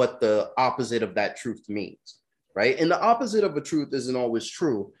what the opposite of that truth means, right? And the opposite of a truth isn't always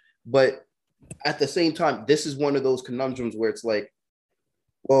true, but at the same time, this is one of those conundrums where it's like,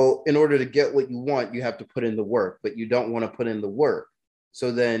 well, in order to get what you want, you have to put in the work, but you don't want to put in the work.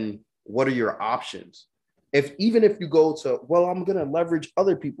 So then what are your options? Even if you go to, well, I'm going to leverage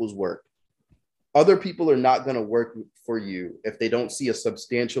other people's work. Other people are not going to work for you if they don't see a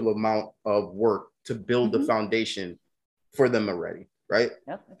substantial amount of work to build the foundation for them already, right?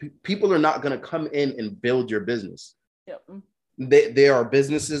 Yep. People are not going to come in and build your business. Yep. There are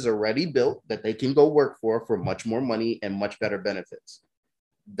businesses already built that they can go work for much more money and much better benefits.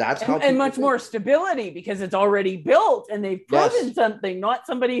 That's how, and much more stability, because it's already built and they've proven something, not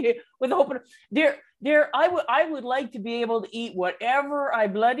somebody with a hope. I would like to be able to eat whatever I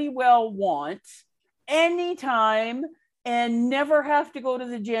bloody well want anytime and never have to go to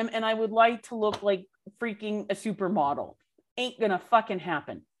the gym. And I would like to look like freaking a supermodel. Ain't gonna fucking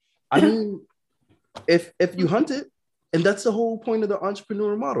happen. I mean, if you hunt it, and that's the whole point of the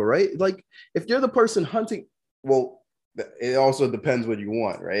entrepreneur model, right? Like, if you're the person hunting, well, it also depends what you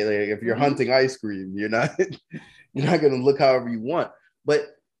want, right? Like, if you're hunting ice cream, you're not going to look however you want. But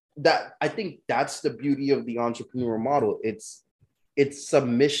I think that's the beauty of the entrepreneur model. It's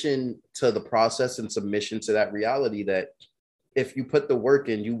submission to the process and submission to that reality that if you put the work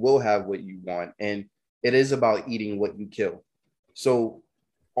in, you will have what you want. And It is about eating what you kill. So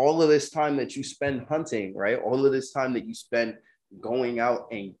all of this time that you spend hunting, right? All of this time that you spend going out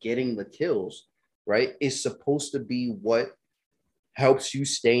and getting the kills, right, is supposed to be what helps you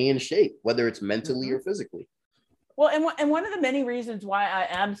stay in shape, whether it's mentally or physically. Well, and one of the many reasons why I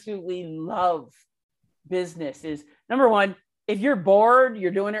absolutely love business is, number one, if you're bored,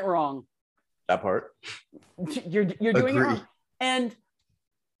 you're doing it wrong. That part. You're doing it wrong. And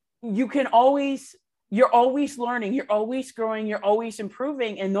you're always learning, you're always growing, you're always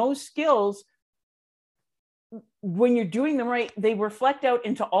improving. And those skills, when you're doing them right, they reflect out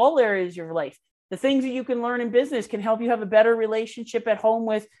into all areas of your life. The things that you can learn in business can help you have a better relationship at home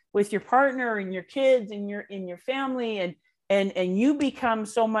with your partner and your kids and your family, and you become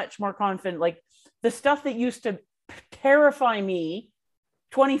so much more confident. Like the stuff that used to terrify me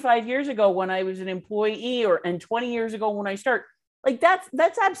 25 years ago when I was an employee, and 20 years ago when I start, like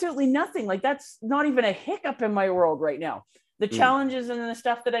that's absolutely nothing. Like that's not even a hiccup in my world right now. The challenges and the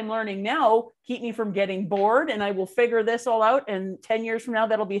stuff that I'm learning now keep me from getting bored, and I will figure this all out. And 10 years from now,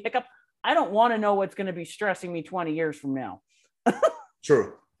 that'll be a hiccup. I don't want to know what's going to be stressing me 20 years from now.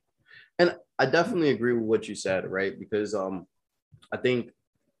 True. And I definitely agree with what you said, right? Because I think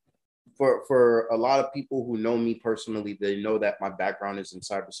for a lot of people who know me personally, they know that my background is in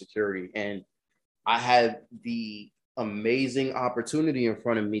cybersecurity. And I had the amazing opportunity in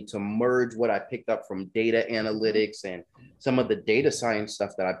front of me to merge what I picked up from data analytics and some of the data science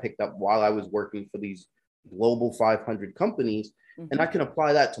stuff that I picked up while I was working for these global 500 companies. And I can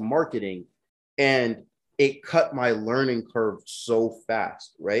apply that to marketing, and it cut my learning curve so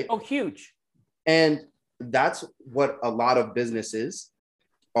fast, right? Oh, huge. And that's what a lot of business is.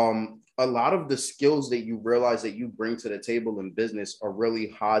 A lot of the skills that you realize that you bring to the table in business are really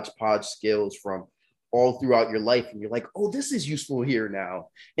hodgepodge skills from all throughout your life. And you're like, oh, this is useful here now.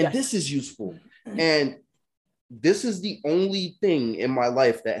 And this is useful. And this is the only thing in my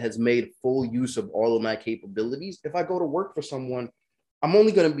life that has made full use of all of my capabilities. If I go to work for someone, I'm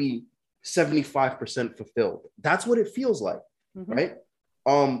only going to be 75% fulfilled. That's what it feels like, right?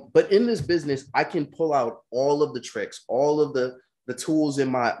 But in this business, I can pull out all of the tricks, all of the tools in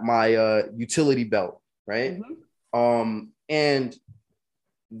my utility belt, right? And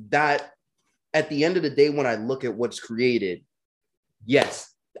that at the end of the day, when I look at what's created,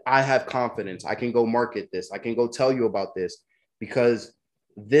 yes, I have confidence. I can go market this. I can go tell you about this because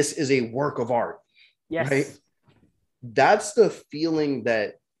this is a work of art. Yes. Right? That's the feeling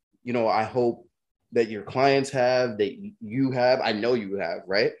that, I hope that your clients have, that you have, I know you have,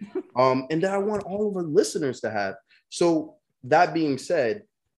 right? And that I want all of our listeners to have. So that being said,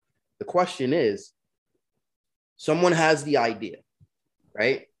 the question is, someone has the idea,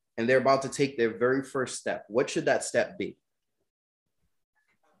 right? And they're about to take their very first step. What should that step be?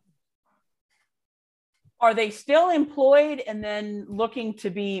 Are they still employed and then looking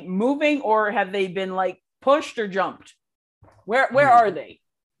to be moving, or have they been like pushed or jumped? Where are they?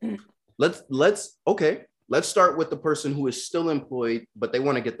 Let's start with the person who is still employed, but they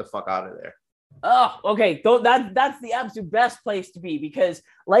want to get the fuck out of there. Oh, okay. That's the absolute best place to be, because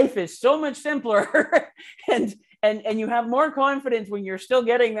life is so much simpler and you have more confidence when you're still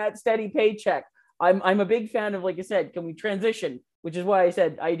getting that steady paycheck. I'm a big fan of, like I said, can we transition? Which is why I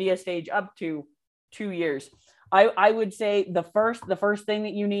said idea stage up to 2 years. I would say the first thing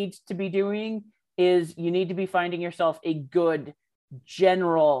that you need to be doing is you need to be finding yourself a good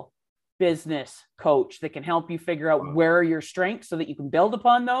general business coach that can help you figure out where are your strengths so that you can build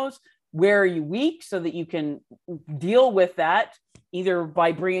upon those. Where are you weak so that you can deal with that either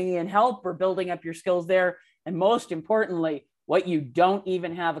by bringing in help or building up your skills there. And most importantly, what you don't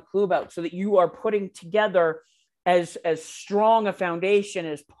even have a clue about, so that you are putting together as strong a foundation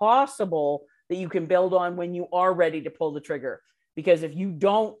as possible that you can build on when you are ready to pull the trigger. Because if you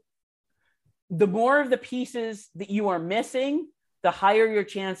don't, the more of the pieces that you are missing, the higher your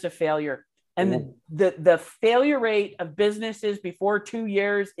chance of failure. And the failure rate of businesses before 2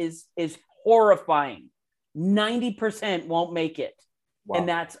 years is horrifying. 90% won't make it. Wow. And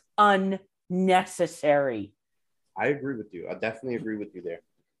that's unnecessary. I agree with you. I definitely agree with you there.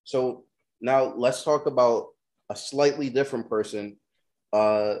 So now let's talk about a slightly different person.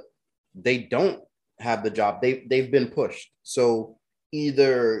 They don't have the job. They've been pushed. So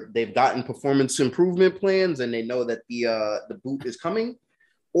either they've gotten performance improvement plans and they know that the boot is coming,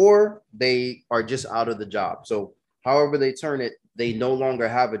 or they are just out of the job. So however they turn it, they no longer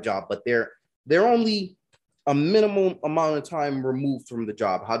have a job, but they're only a minimum amount of time removed from the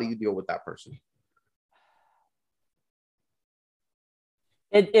job. How do you deal with that person?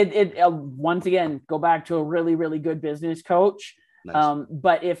 It once again, go back to a really, really good business coach. Nice.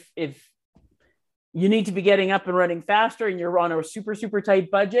 But if you need to be getting up and running faster, and you're on a super, super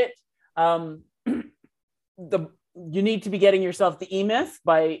tight budget. You need to be getting yourself the E-Myth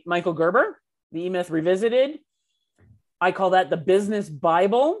by Michael Gerber, the E-Myth Revisited. I call that the business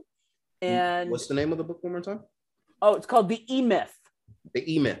Bible. And what's the name of the book one more time? Oh, it's called the E-Myth.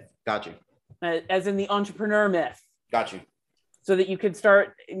 The E-Myth. Got you. As in the entrepreneur myth. Got you. So that you can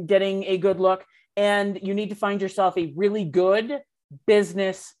start getting a good look. And you need to find yourself a really good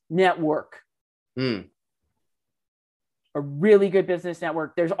business network. A really good business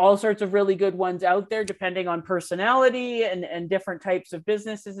network. There's all sorts of really good ones out there, depending on personality and different types of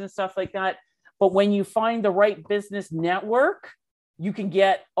businesses and stuff like that. But when you find the right business network, you can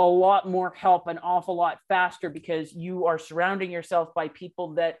get a lot more help an awful lot faster, because you are surrounding yourself by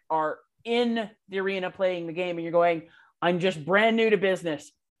people that are in the arena playing the game, and you're going, I'm just brand new to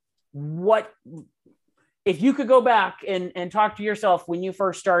business. What if you could go back and talk to yourself when you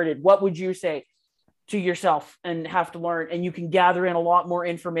first started? What would you say to yourself and have to learn? And you can gather in a lot more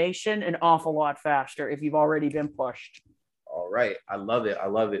information an awful lot faster if you've already been pushed. All right. I love it. I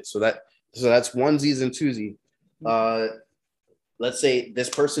love it. So that's onesies and twosies. Let's say this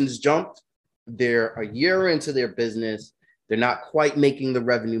person's jumped. They're a year into their business. They're not quite making the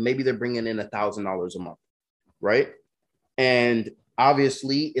revenue. Maybe they're bringing in $1,000 a month, right? And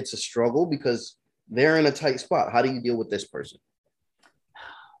obviously it's a struggle because they're in a tight spot. How do you deal with this person?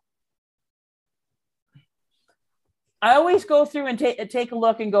 I always go through and take a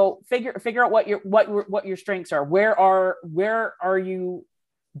look and go figure out what your strengths are. Where are you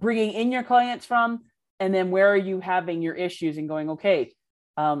bringing in your clients from? And then where are you having your issues, and going, okay,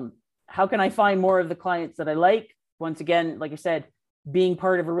 how can I find more of the clients that I like? Once again, like I said, being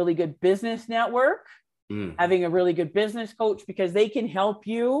part of a really good business network, having a really good business coach, because they can help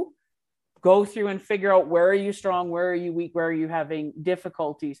you go through and figure out where are you strong, where are you weak, where are you having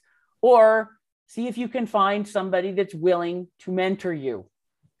difficulties, or see if you can find somebody that's willing to mentor you.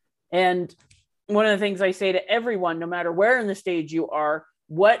 And one of the things I say to everyone, no matter where in the stage you are,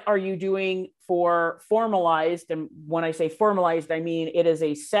 what are you doing for formalized? And when I say formalized, I mean it is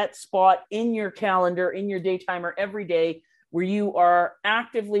a set spot in your calendar, in your day timer every day, where you are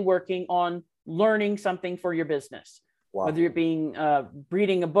actively working on learning something for your business. Wow. Whether you're being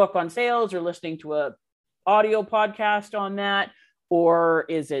reading a book on sales or listening to a audio podcast on that, or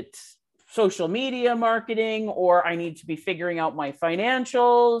is it social media marketing, or I need to be figuring out my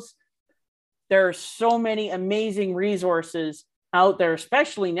financials. There are so many amazing resources out there,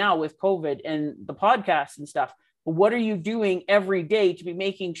 especially now with COVID and the podcasts and stuff. But what are you doing every day to be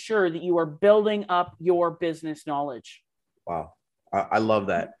making sure that you are building up your business knowledge? Wow. I love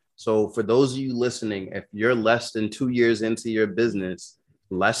that. So for those of you listening, if you're less than 2 years into your business,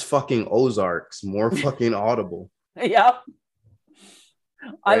 less fucking Ozarks, more fucking Audible. Yep.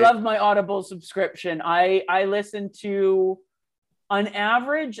 Right? I love my Audible subscription. I listen to, on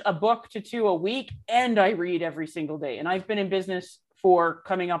average, a book to 2 a week, and I read every single day. And I've been in business for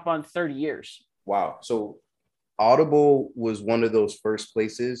coming up on 30 years. Wow. So Audible was one of those first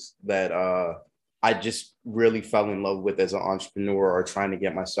places that I just really fell in love with as an entrepreneur or trying to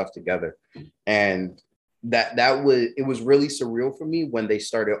get my stuff together. And it was really surreal for me when they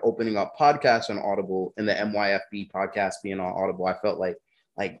started opening up podcasts on Audible, and the MYFB podcast being on Audible. I felt like,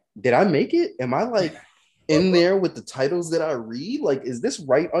 did I make it? Am I like in there with the titles that I read? Like, is this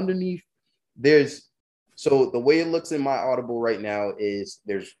right underneath? So the way it looks in my Audible right now is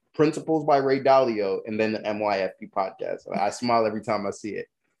there's Principles by Ray Dalio, and then the MYFB podcast. I smile every time I see it.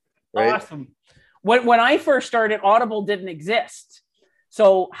 Right? Awesome. When I first started, Audible didn't exist.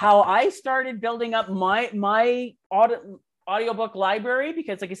 So how I started building up my audiobook library,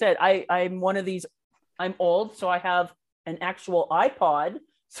 because like I said, I'm one of these, I'm old, so I have an actual iPod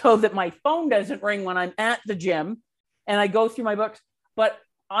so that my phone doesn't ring when I'm at the gym, and I go through my books. But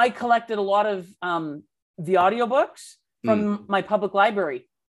I collected a lot of the audiobooks from my public library.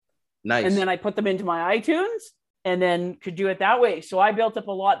 Nice. And then I put them into my iTunes, and then could do it that way. So I built up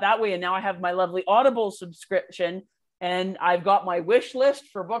a lot that way. And now I have my lovely Audible subscription, and I've got my wish list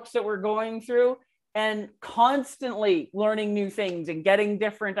for books that we're going through, and constantly learning new things and getting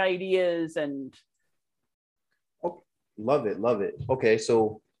different ideas. And oh, love it. Love it. Okay.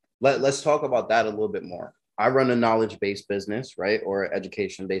 So let's talk about that a little bit more. I run a knowledge-based business, right? Or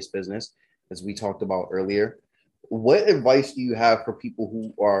education-based business, as we talked about earlier. What advice do you have for people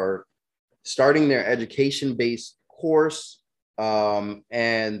who are starting their education-based course,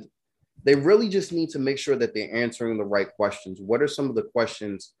 and they really just need to make sure that they're answering the right questions? What are some of the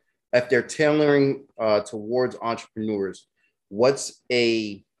questions, if they're tailoring towards entrepreneurs? What's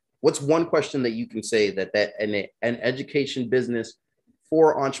one question that you can say that an education business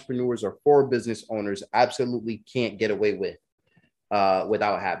for entrepreneurs or for business owners absolutely can't get away with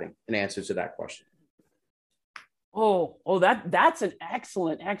without having an answer to that question? That's an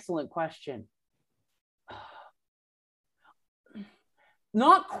excellent question.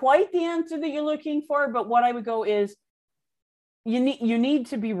 Not quite the answer that you're looking for, but what I would go is you need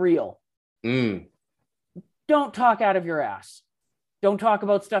to be real. Don't talk out of your ass. Don't talk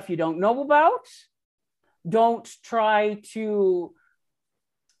about stuff you don't know about. Don't try to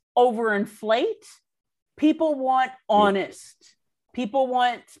overinflate. People want honest. People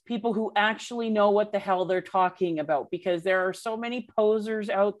want people who actually know what the hell they're talking about, because there are so many posers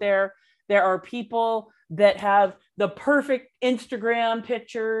out there. There are people that have the perfect Instagram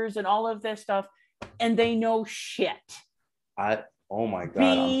pictures and all of this stuff, and they know shit. Oh my God,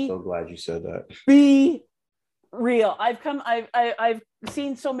 I'm so glad you said that. Be real. I've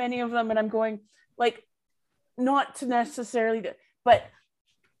seen so many of them, and I'm going, like, not to necessarily, but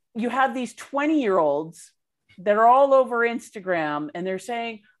you have these 20-year-olds that are all over Instagram, and they're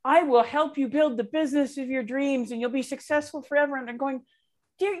saying, I will help you build the business of your dreams and you'll be successful forever. And they're going,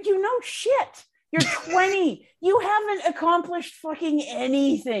 you know shit. You're 20. You haven't accomplished fucking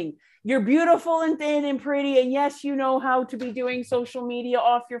anything. You're beautiful and thin and pretty. And yes, you know how to be doing social media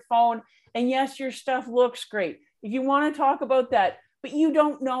off your phone. And yes, your stuff looks great. If you want to talk about that, but you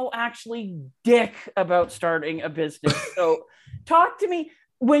don't know actually dick about starting a business. So talk to me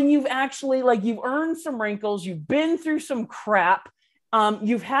when you've actually, like, you've earned some wrinkles, you've been through some crap,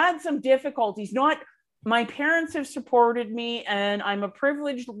 you've had some difficulties. My parents have supported me, and I'm a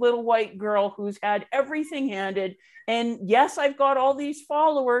privileged little white girl who's had everything handed. And yes, I've got all these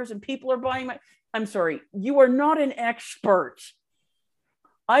followers and people are buying I'm sorry, you are not an expert.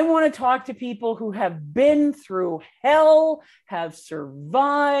 I want to talk to people who have been through hell, have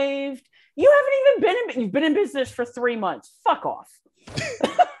survived. You haven't even you've been in business for 3 months. Fuck off.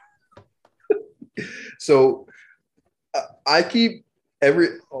 So I keep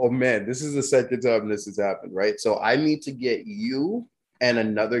oh man, this is the second time this has happened, right? So I need to get you and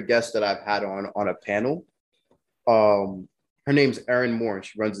another guest that I've had on a panel. Her name's Erin Moore, and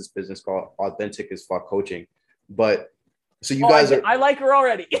she runs this business called Authentic as Fuck Coaching. But so you guys I like her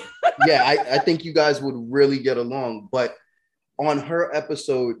already. Yeah, I think you guys would really get along. But on her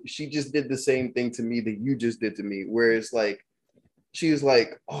episode, she just did the same thing to me that you just did to me, where it's like, she was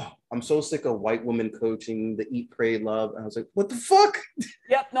like, oh, I'm so sick of white women coaching, the eat, pray, love. And I was like, what the fuck?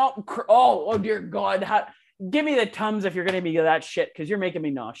 Yep. No. Oh dear God. Give me the Tums if you're going to be that shit, because you're making me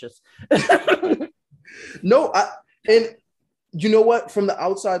nauseous. No, and you know what? From the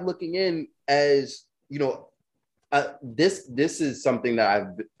outside looking in, as you know, this is something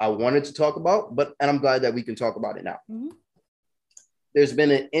that I wanted to talk about, and I'm glad that we can talk about it now. Mm-hmm. There's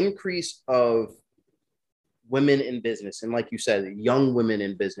been an increase of women in business, and like you said, young women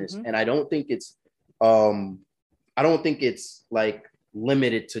in business. Mm-hmm. And I don't think it's like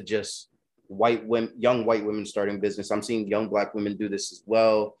limited to just young white women starting business. I'm seeing young Black women do this as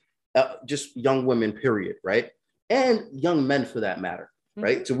well. Just young women, period, right? And young men for that matter, mm-hmm.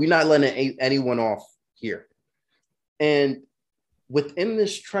 right? So we're not letting anyone off here. And within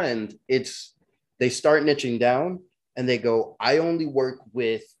this trend, they start niching down and they go, I only work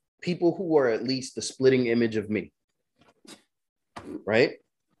with people who are at least the splitting image of me, right?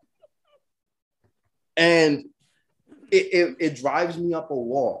 And it drives me up a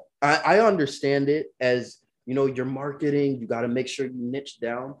wall. I understand it as, you know, your marketing, you got to make sure you niche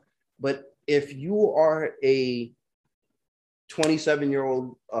down. But if you are a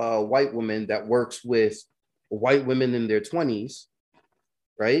 27-year-old white woman that works with white women in their 20s,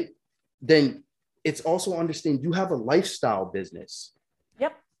 right? Then it's also understand you have a lifestyle business.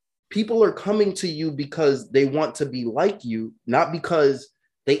 Yep. People are coming to you because they want to be like you, not because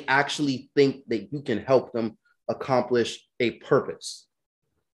they actually think that you can help them accomplish a purpose.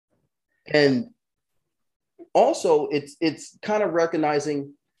 And also it's kind of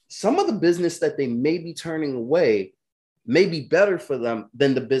recognizing some of the business that they may be turning away may be better for them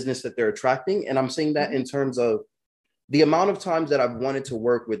than the business that they're attracting. And I'm saying that in terms of the amount of times that I've wanted to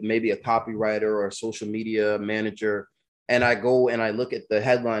work with maybe a copywriter or a social media manager, and I go and I look at the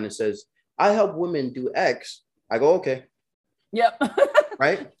headline and says, I help women do X. I go, okay. Yep.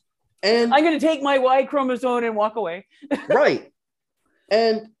 Right. And I'm going to take my Y chromosome and walk away. Right.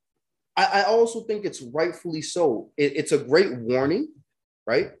 And I also think it's rightfully so. It's a great warning,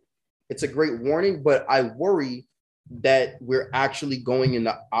 right? It's a great warning, but I worry that we're actually going in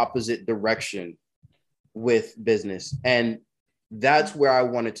the opposite direction with business. And that's where I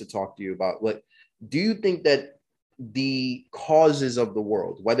wanted to talk to you about. Like, do you think that the causes of the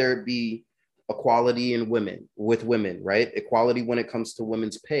world, whether it be equality in women with women, right? Equality when it comes to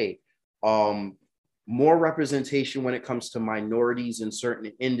women's pay, more representation when it comes to minorities in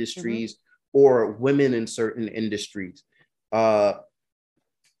certain industries or women in certain industries.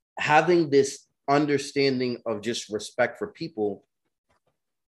 Having this understanding of just respect for people,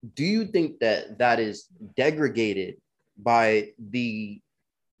 do you think that that is degraded by the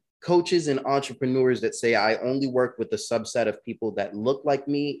coaches and entrepreneurs that say, I only work with a subset of people that look like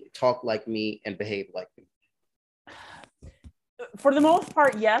me, talk like me, and behave like me? For the most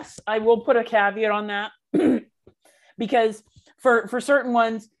part, yes. I will put a caveat on that because for certain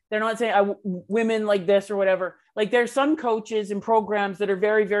ones, they're not saying women like this or whatever. Like there's some coaches and programs that are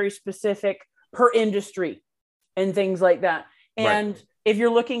very, very specific per industry and things like that. And if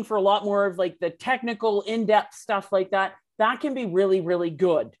you're looking for a lot more of like the technical in-depth stuff like that, that can be really, really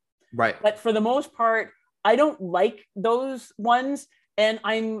good. Right. But for the most part, I don't like those ones. And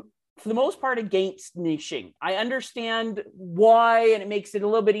I'm, for the most part, against niching. I understand why, and it makes it a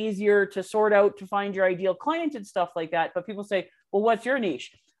little bit easier to sort out, to find your ideal client and stuff like that. But people say, well, what's your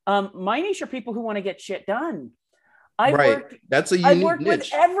niche? My niche are people who want to get shit done. I've worked with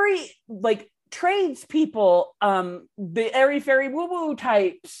every, like, tradespeople, the airy fairy woo-woo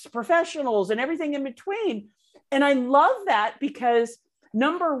types, professionals, and everything in between. And I love that because,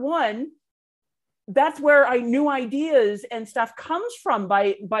 number one, that's where new ideas and stuff comes from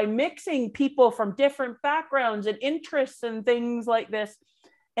by mixing people from different backgrounds and interests and things like this.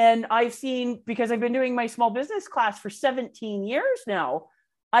 And I've seen, because I've been doing my small business class for 17 years now,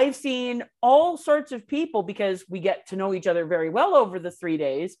 I've seen all sorts of people, because we get to know each other very well over the 3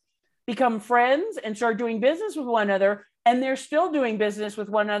 days, become friends and start doing business with one another. And they're still doing business with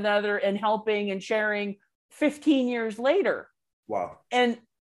one another and helping and sharing 15 years later. Wow. And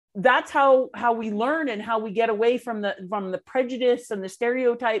that's how we learn and how we get away from the prejudice and the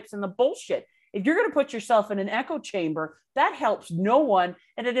stereotypes and the bullshit. If you're going to put yourself in an echo chamber, that helps no one.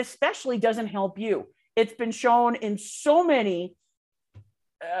 And it especially doesn't help you. It's been shown in so many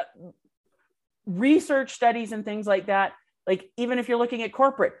research studies and things like that. Like, even if you're looking at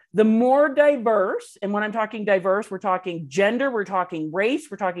corporate, the more diverse, and when I'm talking diverse, we're talking gender, we're talking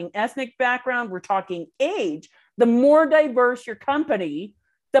race, we're talking ethnic background, we're talking age, the more diverse your company,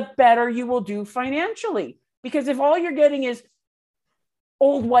 the better you will do financially. Because if all you're getting is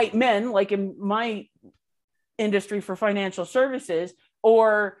old white men, like in my industry for financial services,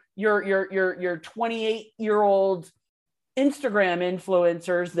 or your 28-year-old Instagram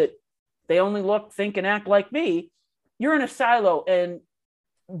influencers that they only look, think, and act like me, you're in a silo and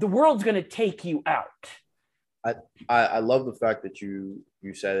the world's going to take you out. I love the fact that you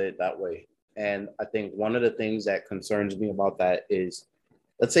said it that way. And I think one of the things that concerns me about that is,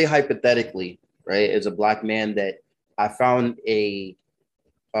 let's say hypothetically, right, as a Black man, that I found a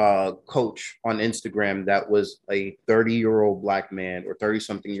coach on Instagram that was a 30-year-old Black man or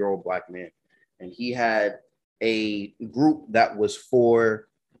 30-something-year-old Black man. And he had a group that was for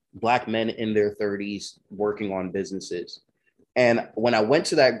Black men in their 30s working on businesses. And when I went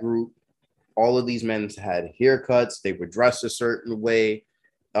to that group, all of these men had haircuts, they were dressed a certain way.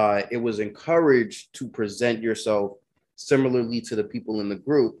 It was encouraged to present yourself similarly to the people in the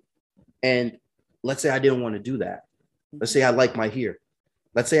group. And let's say I didn't want to do that. Let's say I like my hair.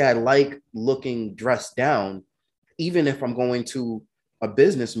 Let's say I like looking dressed down, even if I'm going to a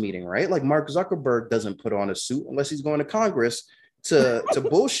business meeting, right? Like Mark Zuckerberg doesn't put on a suit unless he's going to Congress to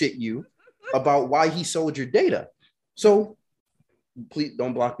bullshit you about why he sold your data. So please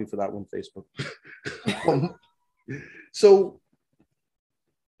don't block me for that one, Facebook. So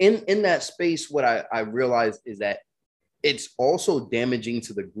in that space, what I realized is that it's also damaging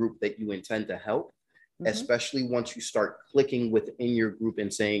to the group that you intend to help, especially once you start clicking within your group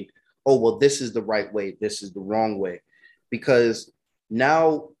and saying, oh, well, this is the right way, this is the wrong way. Because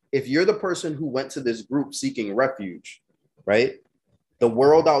now, if you're the person who went to this group seeking refuge, right? The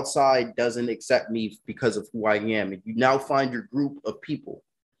world outside doesn't accept me because of who I am. And you now find your group of people.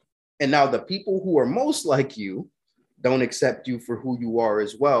 And now the people who are most like you don't accept you for who you are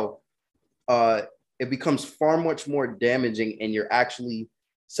as well. It becomes far much more damaging, and you're actually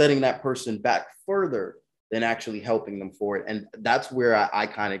setting that person back further than actually helping them forward. And that's where I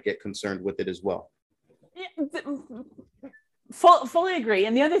kind of get concerned with it as well. Fully agree.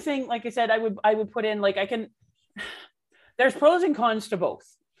 And the other thing, like I said, I would put in, like, there's pros and cons to both,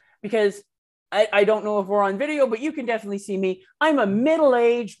 because I don't know if we're on video, but you can definitely see me. I'm a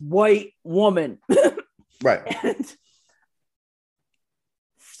middle-aged white woman. Right. And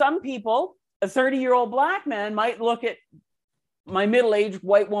some people, a 30-year-old Black man might look at my middle-aged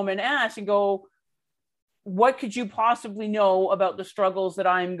white woman ass and go, what could you possibly know about the struggles that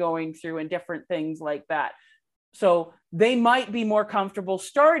I'm going through and different things like that? So they might be more comfortable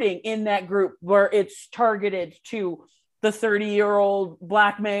starting in that group where it's targeted to the 30-year-old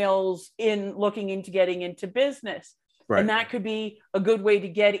Black males in looking into getting into business. Right. And that could be a good way to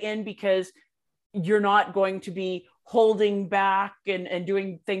get in, because you're not going to be holding back and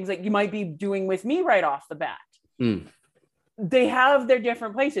doing things like you might be doing with me right off the bat. They have their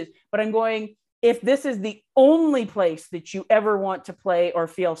different places, but I'm going, if this is the only place that you ever want to play or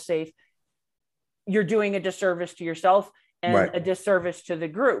feel safe, you're doing a disservice to yourself and a disservice to the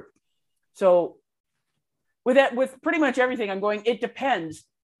group. So with pretty much everything, I'm going, it depends.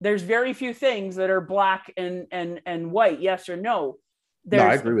 There's very few things that are black and white, yes or no.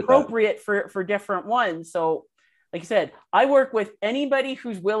 There's appropriate for different ones. So like I said, I work with anybody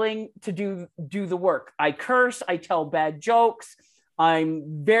who's willing to do the work. I curse, I tell bad jokes.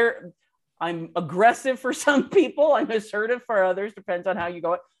 I'm aggressive for some people. I'm assertive for others, depends on how you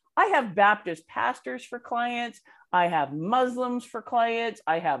go. I have Baptist pastors for clients. I have Muslims for clients.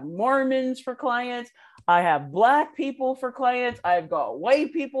 I have Mormons for clients. I have Black people for clients. I've got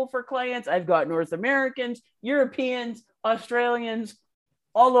white people for clients. I've got North Americans, Europeans, Australians,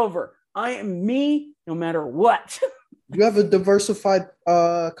 all over. I am me no matter what. You have a diversified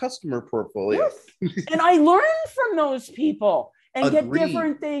customer portfolio. Yes. And I learn from those people and get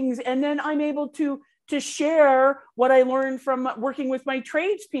different things. And then I'm able to share what I learned from working with my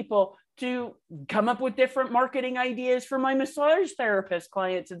tradespeople to come up with different marketing ideas for my massage therapist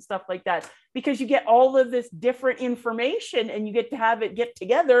clients and stuff like that, because you get all of this different information and you get to have it get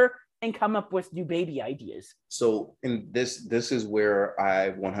together and come up with new baby ideas. So, and this is where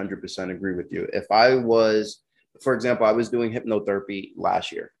I 100% agree with you. If I was, for example, I was doing hypnotherapy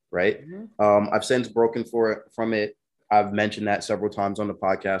last year, right? I've since broken from it. I've mentioned that several times on the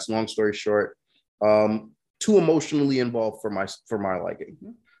podcast. Long story short, too emotionally involved for my liking,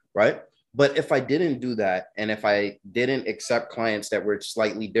 right? But if I didn't do that, and if I didn't accept clients that were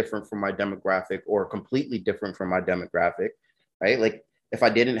slightly different from my demographic or completely different from my demographic, right? Like if I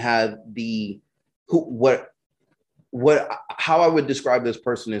didn't have how I would describe this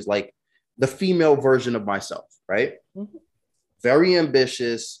person is like the female version of myself, right? Very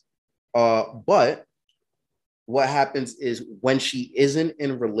ambitious, but what happens is when she isn't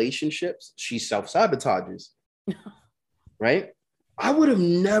in relationships, she self-sabotages, right? I would have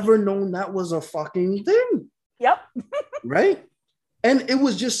never known that was a fucking thing. Yep. Right? And it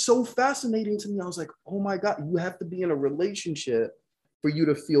was just so fascinating to me. I was like, oh my God, you have to be in a relationship for you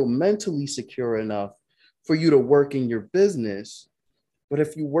to feel mentally secure enough for you to work in your business. But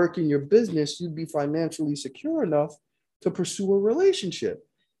if you work in your business, you'd be financially secure enough to pursue a relationship,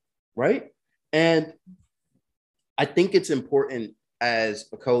 right? And I think it's important as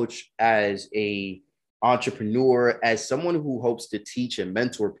a coach, as a entrepreneur, as someone who hopes to teach and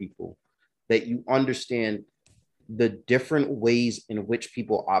mentor people, that you understand the different ways in which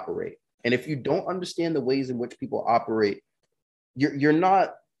people operate. And if you don't understand the ways in which people operate, you're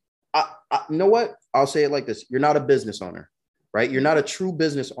not, you know what? I'll say it like this. You're not a business owner, right? You're not a true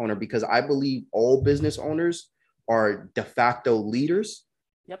business owner, because I believe all business owners are de facto leaders.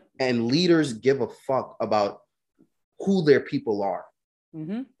 Yep. And leaders give a fuck about who their people are,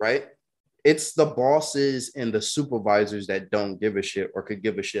 right? It's the bosses and the supervisors that don't give a shit or could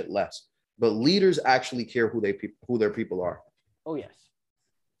give a shit less. But leaders actually care who their people are. Oh, yes.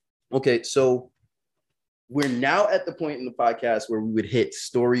 Okay, so we're now at the point in the podcast where we would hit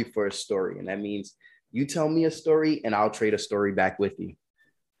story for a story. And that means you tell me a story and I'll trade a story back with you.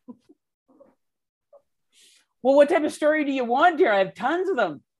 Well, what type of story do you want here? I have tons of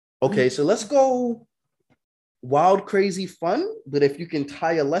them. Okay, so let's go wild, crazy, fun. But if you can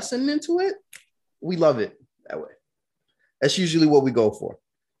tie a lesson into it, we love it that way. That's usually what we go for.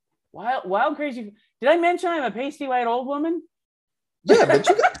 Wild, crazy. Did I mention I'm a pasty white old woman? Yeah, but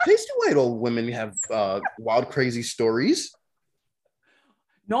you got pasty white old women have wild, crazy stories.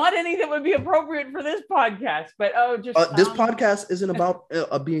 Not any that would be appropriate for this podcast, but this podcast isn't about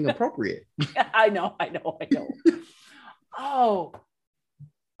being appropriate. I know. Oh,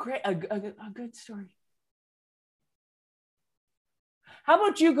 great. A good story. How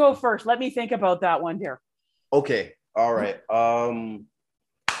about you go first? Let me think about that one, dear. Okay. All right.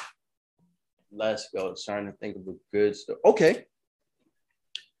 Let's go. Trying to think of a good story. Okay.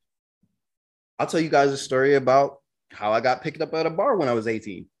 I'll tell you guys a story about how I got picked up at a bar when I was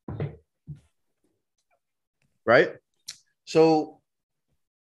 18. Right? So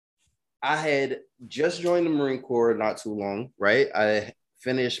I had just joined the Marine Corps not too long, right? I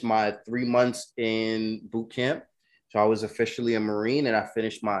finished my 3 months in boot camp. So I was officially a Marine, and I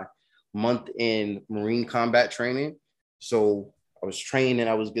finished my month in Marine combat training. So I was trained and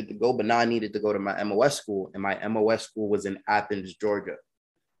I was good to go, but now I needed to go to my MOS school, and my MOS school was in Athens, Georgia,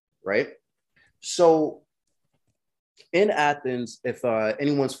 right? So in Athens, if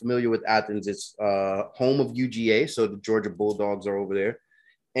anyone's familiar with Athens, it's home of UGA, so the Georgia Bulldogs are over there,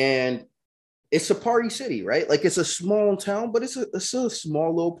 and it's a party city, right? Like it's a small town, but it's still a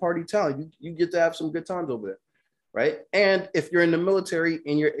small little party town. You get to have some good times over there, right? And if you're in the military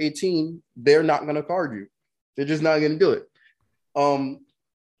and you're 18, they're not going to card you. They're just not going to do it.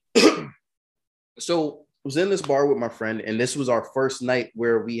 So I was in this bar with my friend, and this was our first night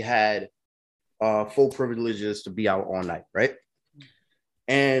where we had full privileges to be out all night, right?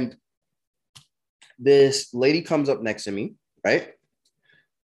 And this lady comes up next to me, right?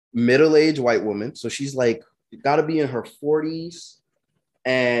 Middle-aged white woman. So she's like, got to be in her 40s.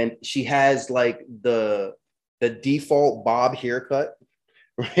 And she has like the default bob haircut,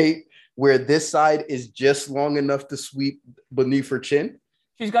 right? Where this side is just long enough to sweep beneath her chin.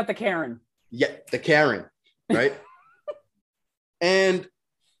 She's got the Karen. Yeah, the Karen, right? And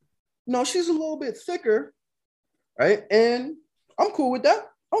no, she's a little bit thicker, right? And I'm cool with that.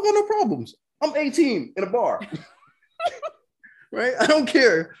 I don't got no problems. I'm 18 in a bar, right? I don't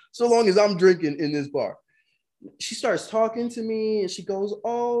care so long as I'm drinking in this bar. She starts talking to me and she goes,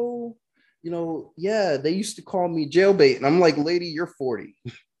 oh, you know, yeah, they used to call me jailbait. And I'm like, lady, you're 40.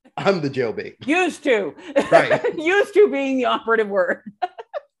 I'm the jailbait. Used to. Right. Used to being the operative word.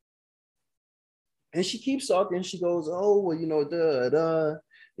 And she keeps talking. She goes, oh, well, you know,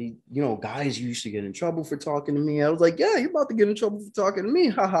 you know, guys used to get in trouble for talking to me. I was like, yeah, you're about to get in trouble for talking to me.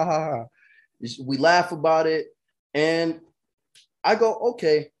 Ha, ha, ha, ha. We laugh about it. And I go,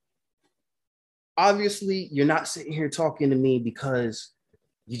 okay, obviously you're not sitting here talking to me because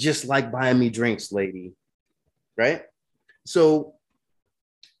you just like buying me drinks, lady. Right? So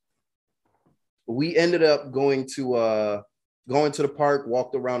we ended up going to the park,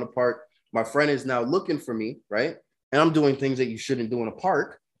 walked around the park. My friend is now looking for me, right? And I'm doing things that you shouldn't do in a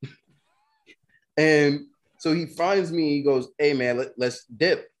park. And so he finds me. He goes, hey, man, let's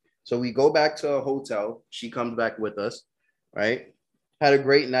dip. So we go back to a hotel. She comes back with us, right? Had a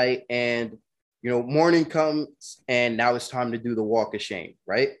great night. And, you know, morning comes and now it's time to do the walk of shame,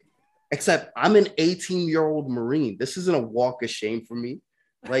 right? Except I'm an 18-year-old Marine. This isn't a walk of shame for me.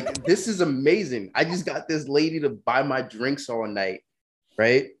 Like, this is amazing. I just got this lady to buy my drinks all night,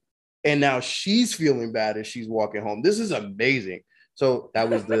 right? And now she's feeling bad as she's walking home. This is amazing. So that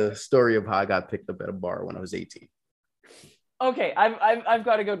was the story of how I got picked up at a bar when I was 18. Okay, I've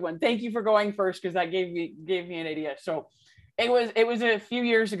got a good one. Thank you for going first because that gave me an idea. So it was a few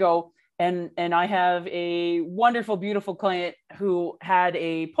years ago, and I have a wonderful, beautiful client who had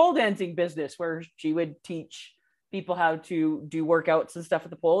a pole dancing business where she would teach people how to do workouts and stuff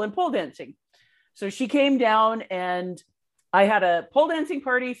at the pole and pole dancing. So she came down and I had a pole dancing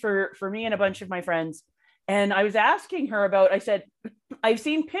party for me and a bunch of my friends. And I was asking her about, I said, I've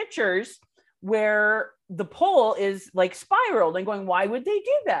seen pictures where the pole is like spiraled and going, why would they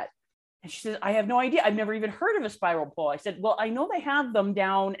do that? And she said, I have no idea. I've never even heard of a spiral pole. I said, well, I know they have them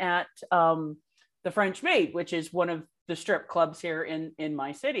down at the French Maid, which is one of the strip clubs here in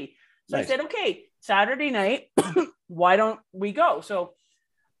my city. So nice. I said, okay, Saturday night, why don't we go? So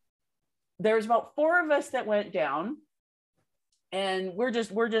there's about 4 of us that went down. And we're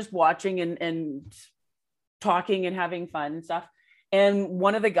just watching and talking and having fun and stuff. And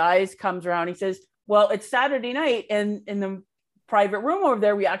one of the guys comes around. He says, well, it's Saturday night. And in the private room over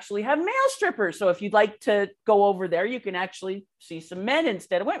there, we actually have male strippers. So if you'd like to go over there, you can actually see some men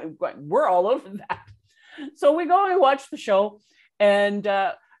instead of women. We're all over that. So we go and watch the show. And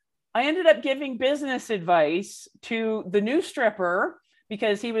I ended up giving business advice to the new stripper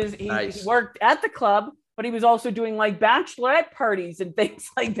because he worked at the club, but he was also doing like bachelorette parties and things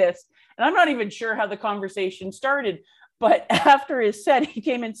like this. And I'm not even sure how the conversation started, but after his set, he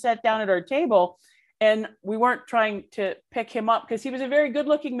came and sat down at our table and we weren't trying to pick him up because he was a very good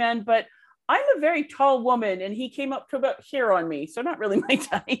looking man, but I'm a very tall woman and he came up to about here on me. So not really my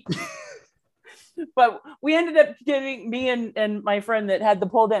type. But we ended up giving me and my friend that had the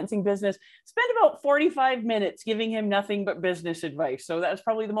pole dancing business spent about 45 minutes giving him nothing but business advice. So that's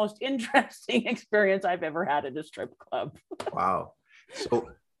probably the most interesting experience I've ever had at a strip club. Wow. So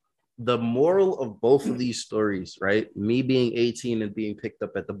the moral of both of these stories, right? Me being 18 and being picked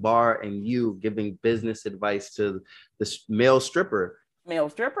up at the bar and you giving business advice to this male stripper.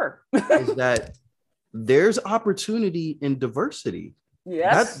 Is that there's opportunity in diversity.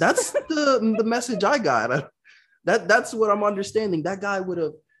 Yes, that's the message I got. That's what I'm understanding. That guy would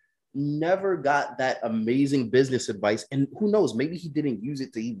have never got that amazing business advice. And who knows, maybe he didn't use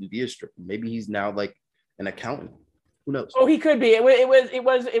it to even be a stripper. Maybe he's now like an accountant. Who knows? Oh, he could be. It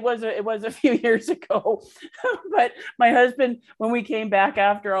was a few years ago. But my husband, when we came back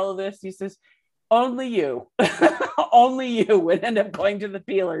after all of this, he says, only you, only you would end up going to the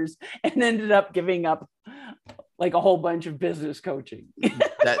peelers and ended up giving up like a whole bunch of business coaching.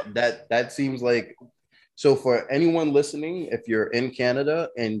 that seems like, so for anyone listening, if you're in Canada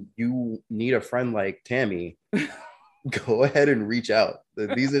and you need a friend like Tammy, go ahead and reach out.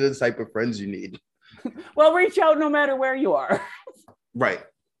 These are the type of friends you need. Well, reach out no matter where you are. Right.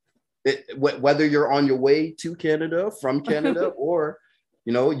 Whether you're on your way to Canada, from Canada, or,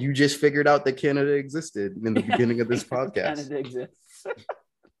 you know, you just figured out that Canada existed in the beginning of this podcast. Canada exists. All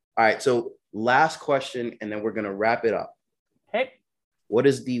right. So last question, and then we're going to wrap it up. Hey. What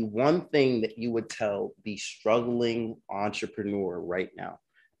is the one thing that you would tell the struggling entrepreneur right now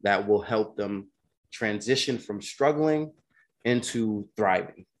that will help them transition from struggling into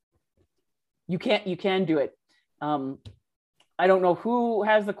thriving? You can do it. I don't know who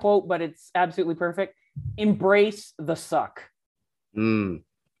has the quote, but it's absolutely perfect. Embrace the suck.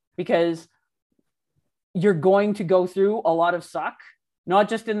 Because you're going to go through a lot of suck, not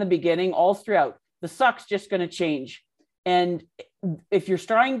just in the beginning, all throughout. The suck's just going to change. And if you're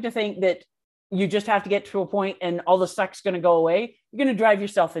starting to think that you just have to get to a point and all the suck's going to go away, you're going to drive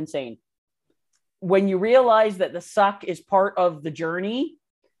yourself insane. When you realize that the suck is part of the journey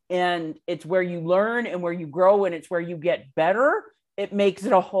and it's where you learn and where you grow and it's where you get better, it makes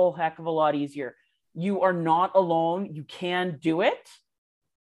it a whole heck of a lot easier. You are not alone. You can do it.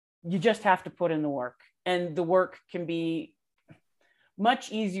 You just have to put in the work, and the work can be much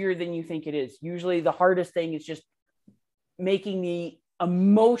easier than you think it is. Usually the hardest thing is just making the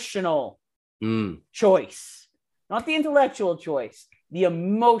emotional choice, not the intellectual choice, the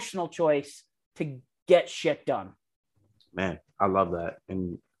emotional choice to get shit done. Man, I love that.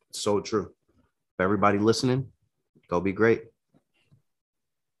 And so true. For everybody listening, go be great.